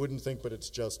know, you wouldn't think, but it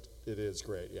is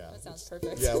great, yeah. That sounds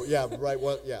perfect. Yeah, right,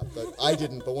 well, yeah, but I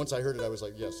didn't, but once I heard it, I was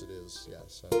like, yes, it is, yeah,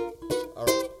 so, all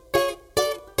right.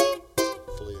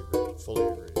 Fully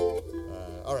agree.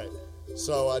 All right,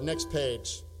 so next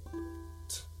page.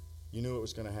 You knew it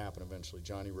was going to happen eventually,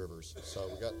 Johnny Rivers. So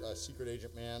we got Secret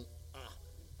Agent Man.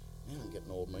 Man, I'm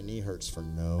getting old. My knee hurts for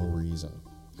no reason.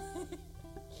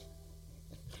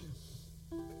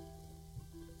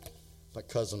 my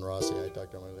cousin Rossi, I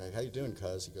talked to him, I was like, how you doing,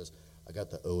 cuz? He goes, I got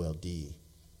the OLD.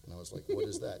 And I was like, what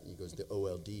is that? And he goes, the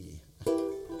OLD.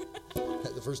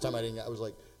 The first time I was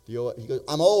like, he goes,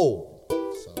 I'm old.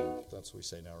 So that's what we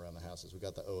say now around the houses. We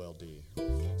got the OLD.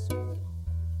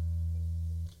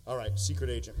 All right, Secret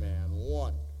Agent Man.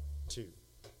 1, 2,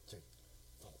 3,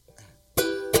 4.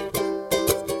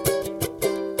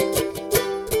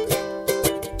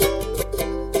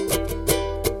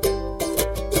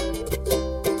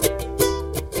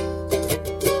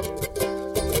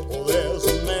 Well, there's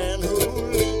a man who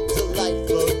leads a life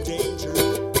of danger.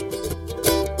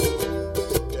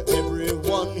 To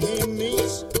everyone he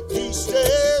meets, he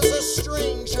stays a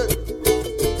stranger.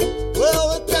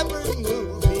 Well, with every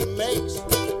move he makes,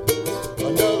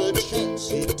 another chance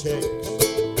he takes.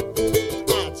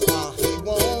 That's why he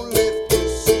won't lift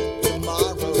his seat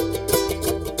tomorrow.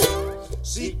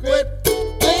 Secret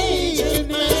agent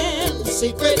man,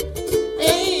 secret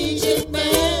agent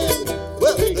man.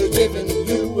 Well, they're giving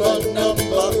you a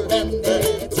number and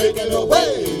they're taking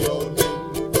away your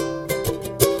name.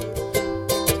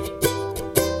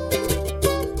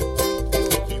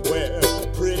 Beware the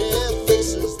pretty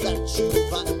faces that you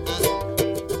find.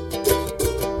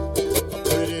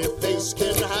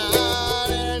 Can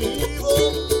hide an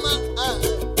evil mind.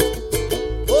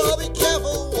 Oh, be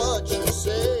careful what you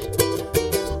say.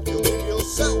 You'll give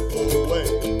yourself away.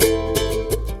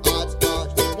 Odds are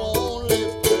you won't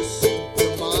live to see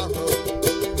tomorrow.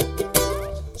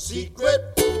 Secret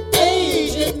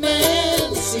agent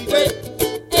man, secret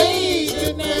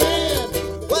agent man.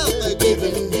 Well, they're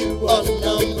giving you a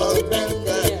number and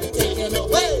they're taking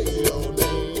away your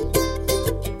name.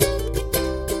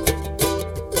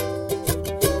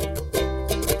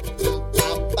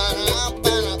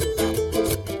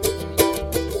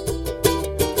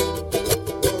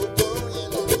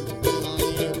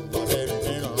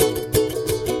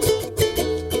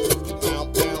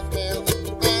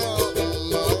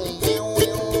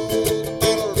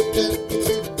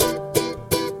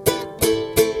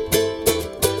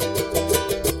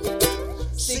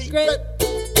 Secret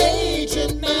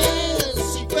agent man,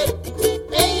 secret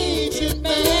agent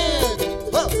man.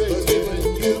 Well, they're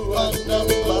giving you a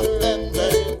number and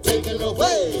they're taking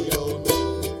away your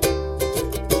name.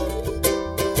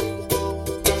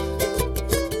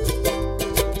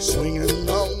 Swinging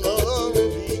on the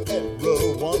Riviera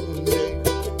one day,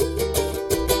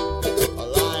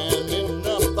 lying in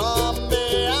the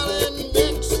Bombay Alley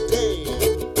next day.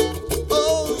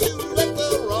 Oh, you let the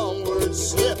wrong word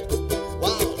slip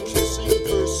while kissing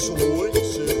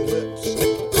persuasive lips.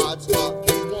 Odds are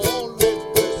you won't live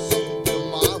to see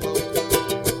tomorrow.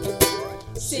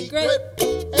 Secret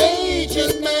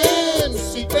agent man,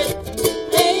 secret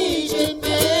agent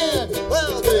man.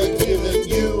 Well, they're giving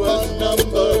you a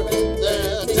number and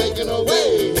they're taking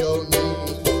away your name.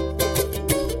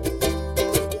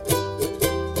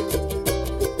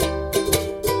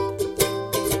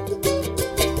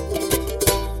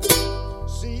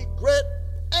 Secret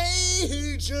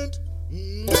agent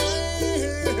man.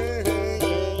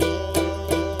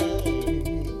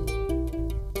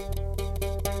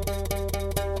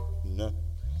 No.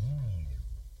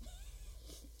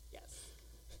 Yes.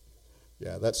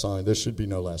 Yeah, that song, there should be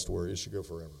no last word. It should go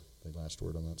forever. The last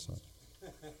word on that song.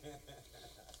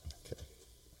 Okay.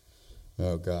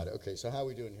 Oh, God. Okay, so how are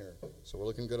we doing here? So we're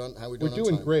looking good on, how are we doing on time?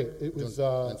 We're doing great. It We're was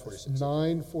doing 9:46.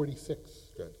 9:46.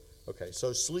 Good. Okay,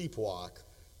 so Sleepwalk.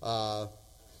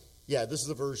 Yeah, this is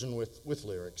the version with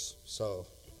lyrics, so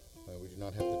we do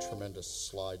not have the tremendous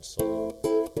slide solo.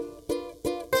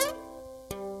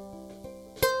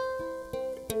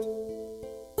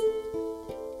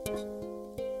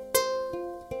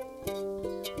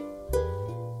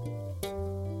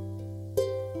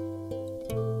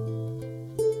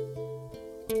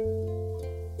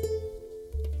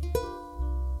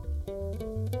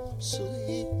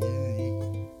 Sleepwalk.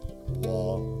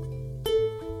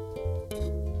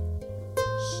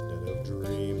 Instead of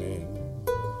dreaming,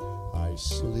 I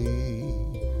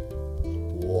sleepwalk.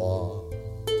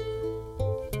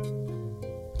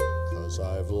 'Cause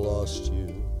I've lost you,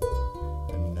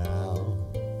 and now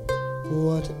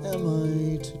what am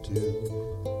I to do?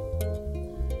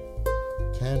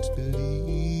 Can't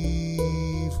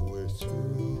believe we're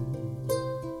through.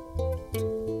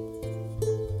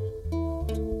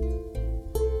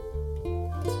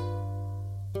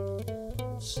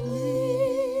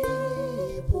 Sleepwalk.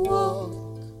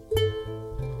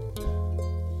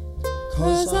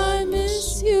 'Cause I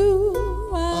miss you,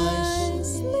 I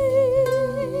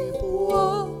sleepwalk.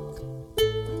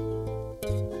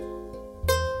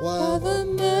 While the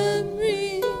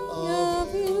memory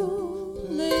of you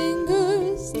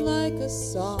lingers like like a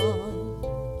song.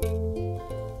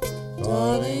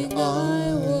 Darling,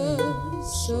 I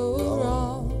was so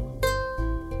wrong.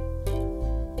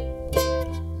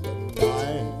 The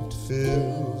night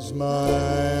fills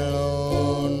my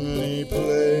lonely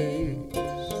place.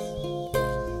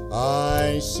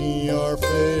 I see your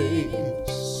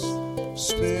face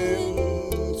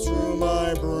spin through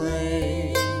my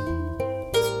brain.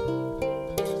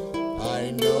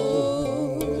 I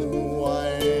know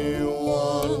I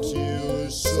want you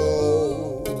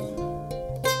so.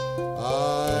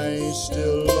 I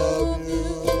still love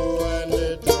you and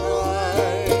it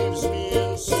drives me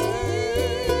insane.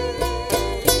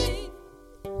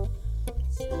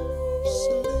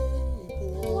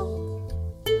 Sleepwalk.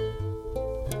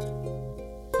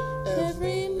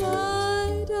 Every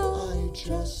night I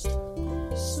just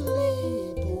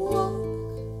sleepwalk.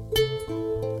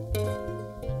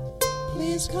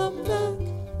 Please come back,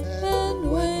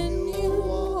 and when you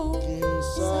walk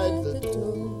inside the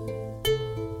door,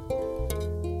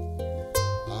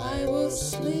 I will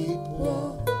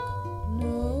sleepwalk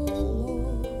no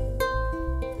more.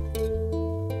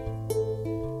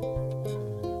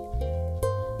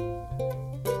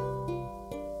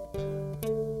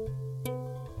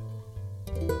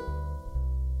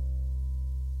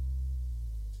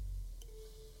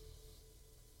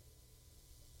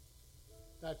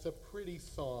 That's a pretty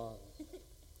song.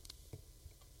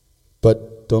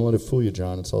 But don't let it fool you,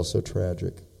 John. It's also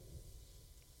tragic.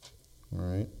 All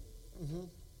right? Mm-hmm.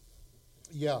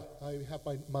 Yeah, I have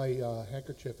my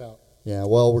handkerchief out. Yeah,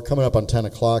 well, we're coming up on 10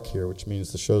 o'clock here, which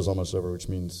means the show's almost over, which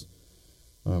means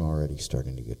I'm already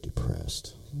starting to get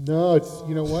depressed. No, it's,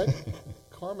 you know what?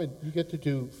 Carmen, you get to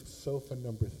do sofa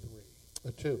number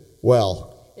 2.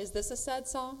 Well. Is this a sad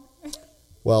song?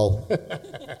 Well,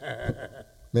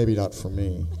 maybe not for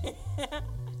me.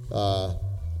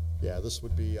 Yeah, this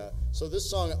would be... so this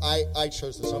song, I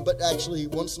chose this song, but actually,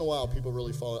 once in a while, people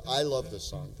really fall... I love this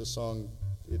song. This song,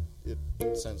 it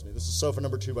sends me. This is Sofa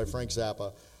Number 2 by Frank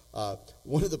Zappa.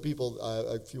 One of the people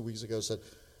a few weeks ago said,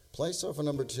 play Sofa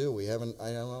Number 2. I don't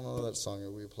know that song.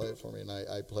 Will you play it for me? And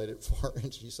I played it for her,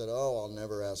 and she said, oh, I'll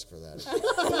never ask for that.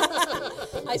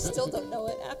 I still don't know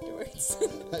it afterwards.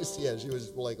 Yeah, she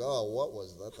was like, oh, what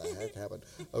was that? The heck happened?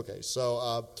 Okay,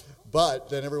 so, but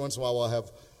then every once in a while we'll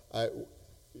have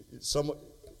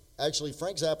actually,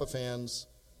 Frank Zappa fans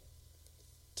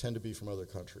tend to be from other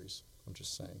countries. I'm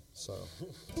just saying. So,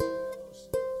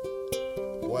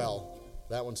 well,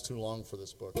 that one's too long for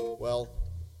this book. Well,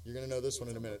 you're going to know this one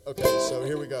in a minute. Okay, so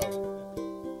here we go.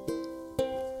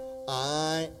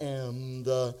 I am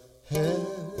the heaven.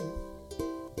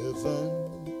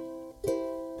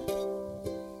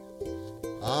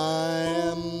 I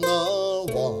am the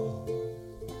water.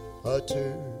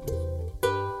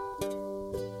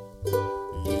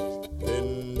 Ich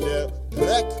bin der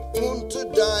Dreck unter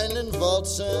deinen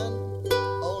Walzen.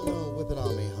 Oh no, whip it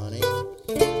on me, honey.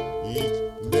 Ich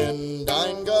bin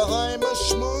dein geheimer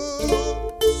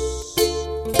Schmutz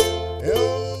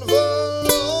und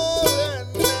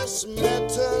verlorenes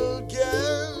Metalgeld.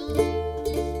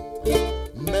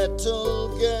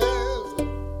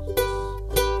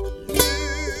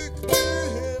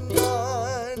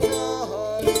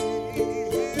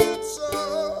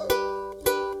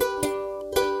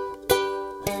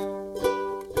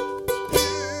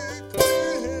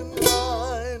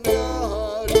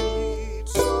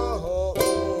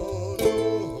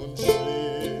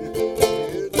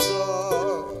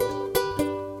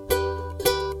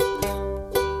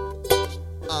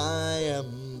 I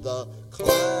am the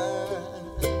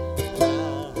clown.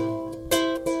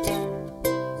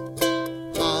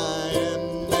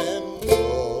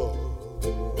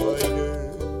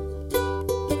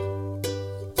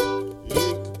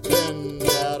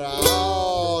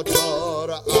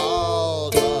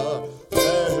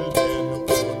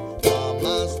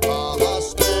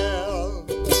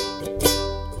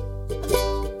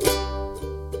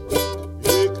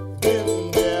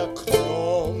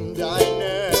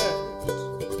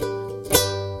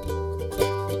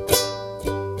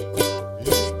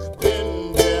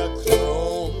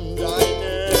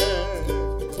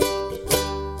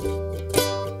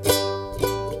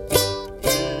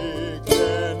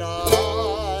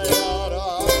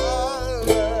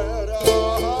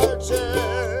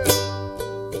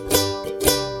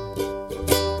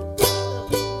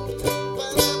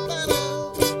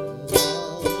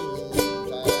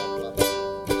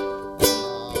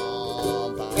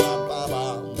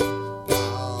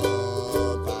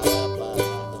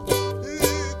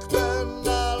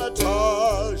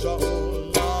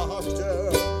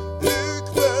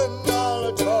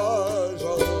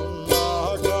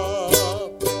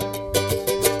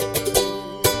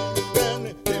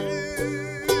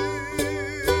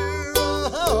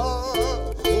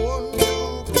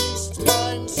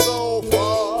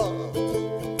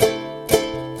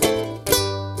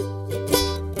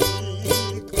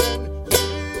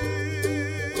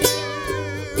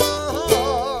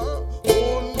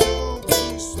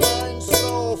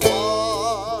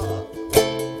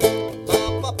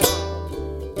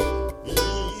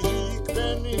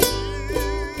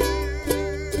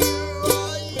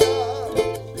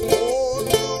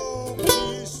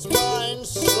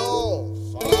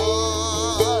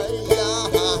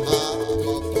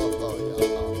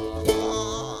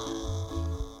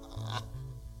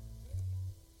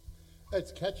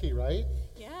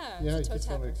 Yeah, you just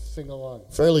want to sing along.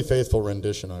 Fairly faithful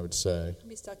rendition, I would say. It'll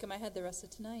be stuck in my head the rest of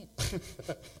tonight.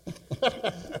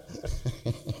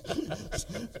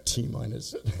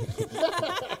 T-minus.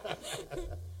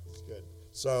 Good.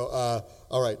 So,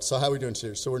 all right. So how are we doing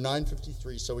here? So we're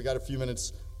 9:53. So we got a few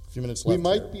minutes left. We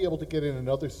might be able to get in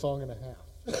another song and a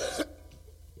half.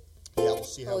 Yeah, we'll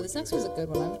see how. This next one's a good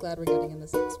one. I'm glad we're getting in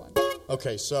this next one.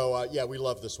 Okay, so yeah, we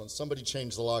love this one. Somebody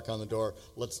changed the lock on the door.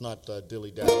 Let's not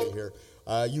dilly-dally here.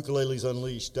 Ukuleles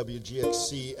Unleashed,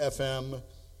 WGXC FM.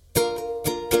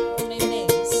 Name names.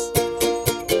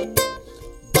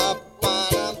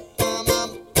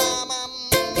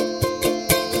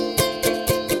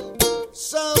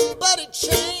 Somebody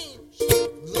changed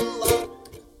the lock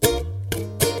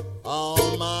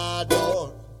on my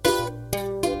door.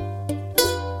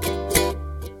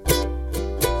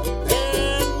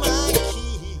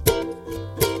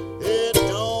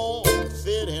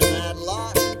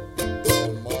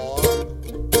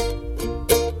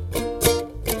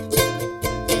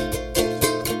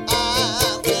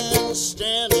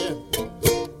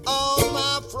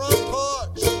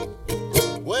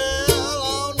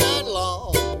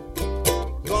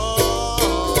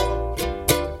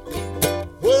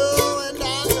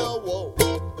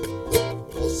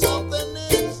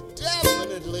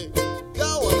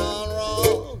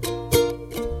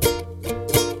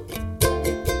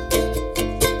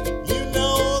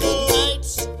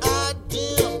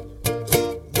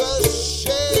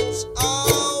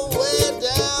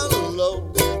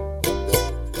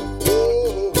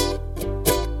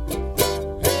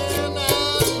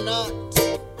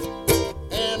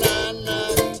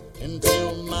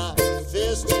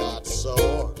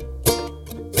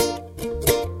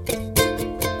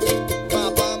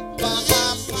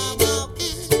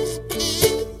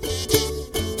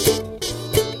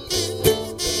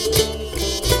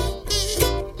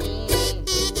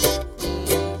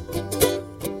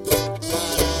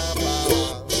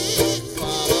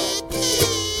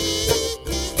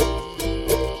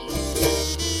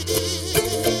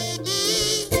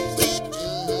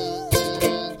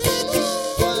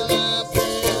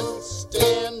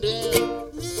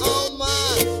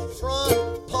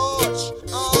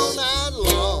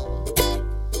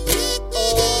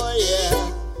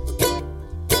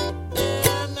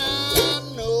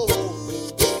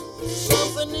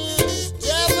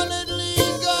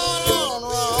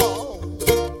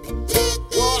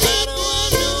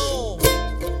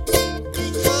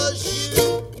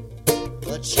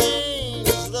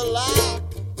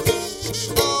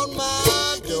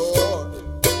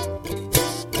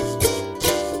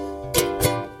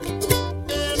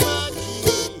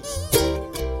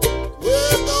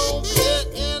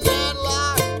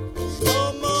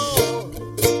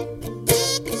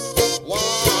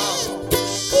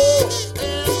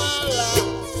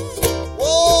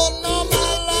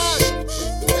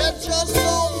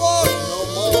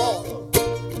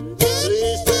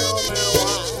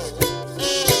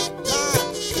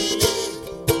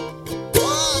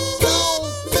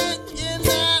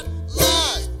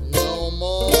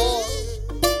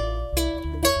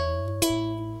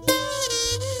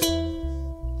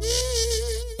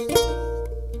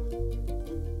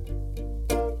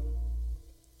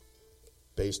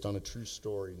 Based on a true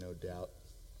story, no doubt.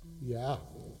 Yeah.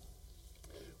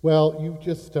 Well, you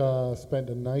just spent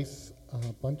a nice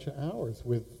bunch of hours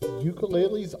with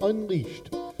Ukuleles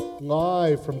Unleashed,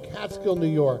 live from Catskill, New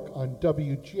York, on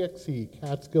WGXC,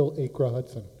 Catskill, Acre,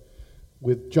 Hudson,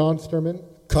 with John Sturman,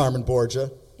 Carmen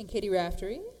Borgia, and Katie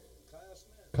Raftery,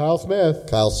 Kyle Smith.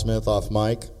 Kyle Smith off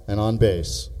mic and on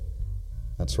bass.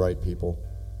 That's right, people.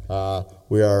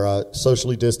 We are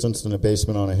socially distanced in a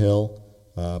basement on a hill,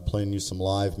 playing you some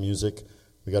live music.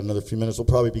 We got another few minutes. We'll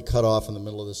probably be cut off in the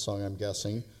middle of this song, I'm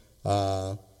guessing.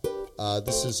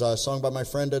 This is a song by my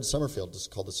friend Ed Summerfield. This is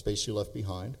called The Space You Left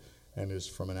Behind, and is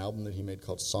from an album that he made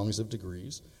called Songs of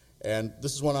Degrees. And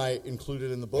this is one I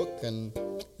included in the book, and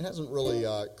it hasn't really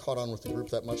caught on with the group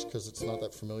that much because it's not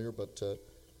that familiar, but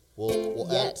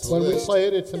we'll add to the when list. We play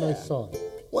it, it's a nice song.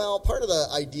 Well, part of the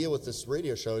idea with this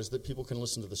radio show is that people can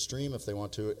listen to the stream if they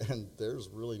want to, and there's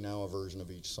really now a version of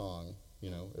each song,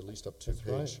 at least up to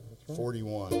page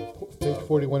 41. Page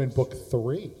 41 in book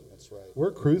 3. That's right.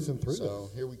 We're cruising through So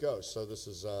here we go. So this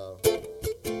is... I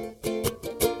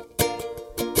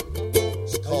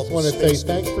just want to say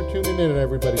thanks for tuning in,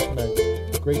 everybody,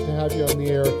 tonight. Great to have you on the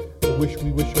air.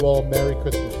 We wish you all Merry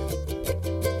Christmas.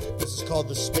 This is called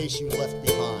The Space You Left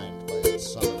Behind by Ed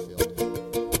Summerfield.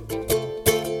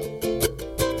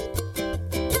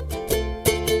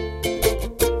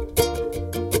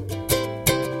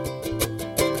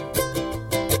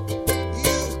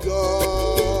 You've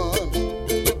gone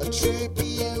a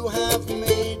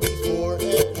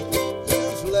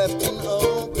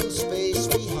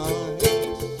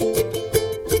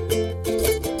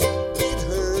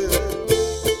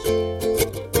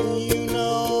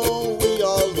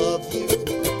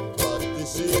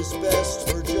his best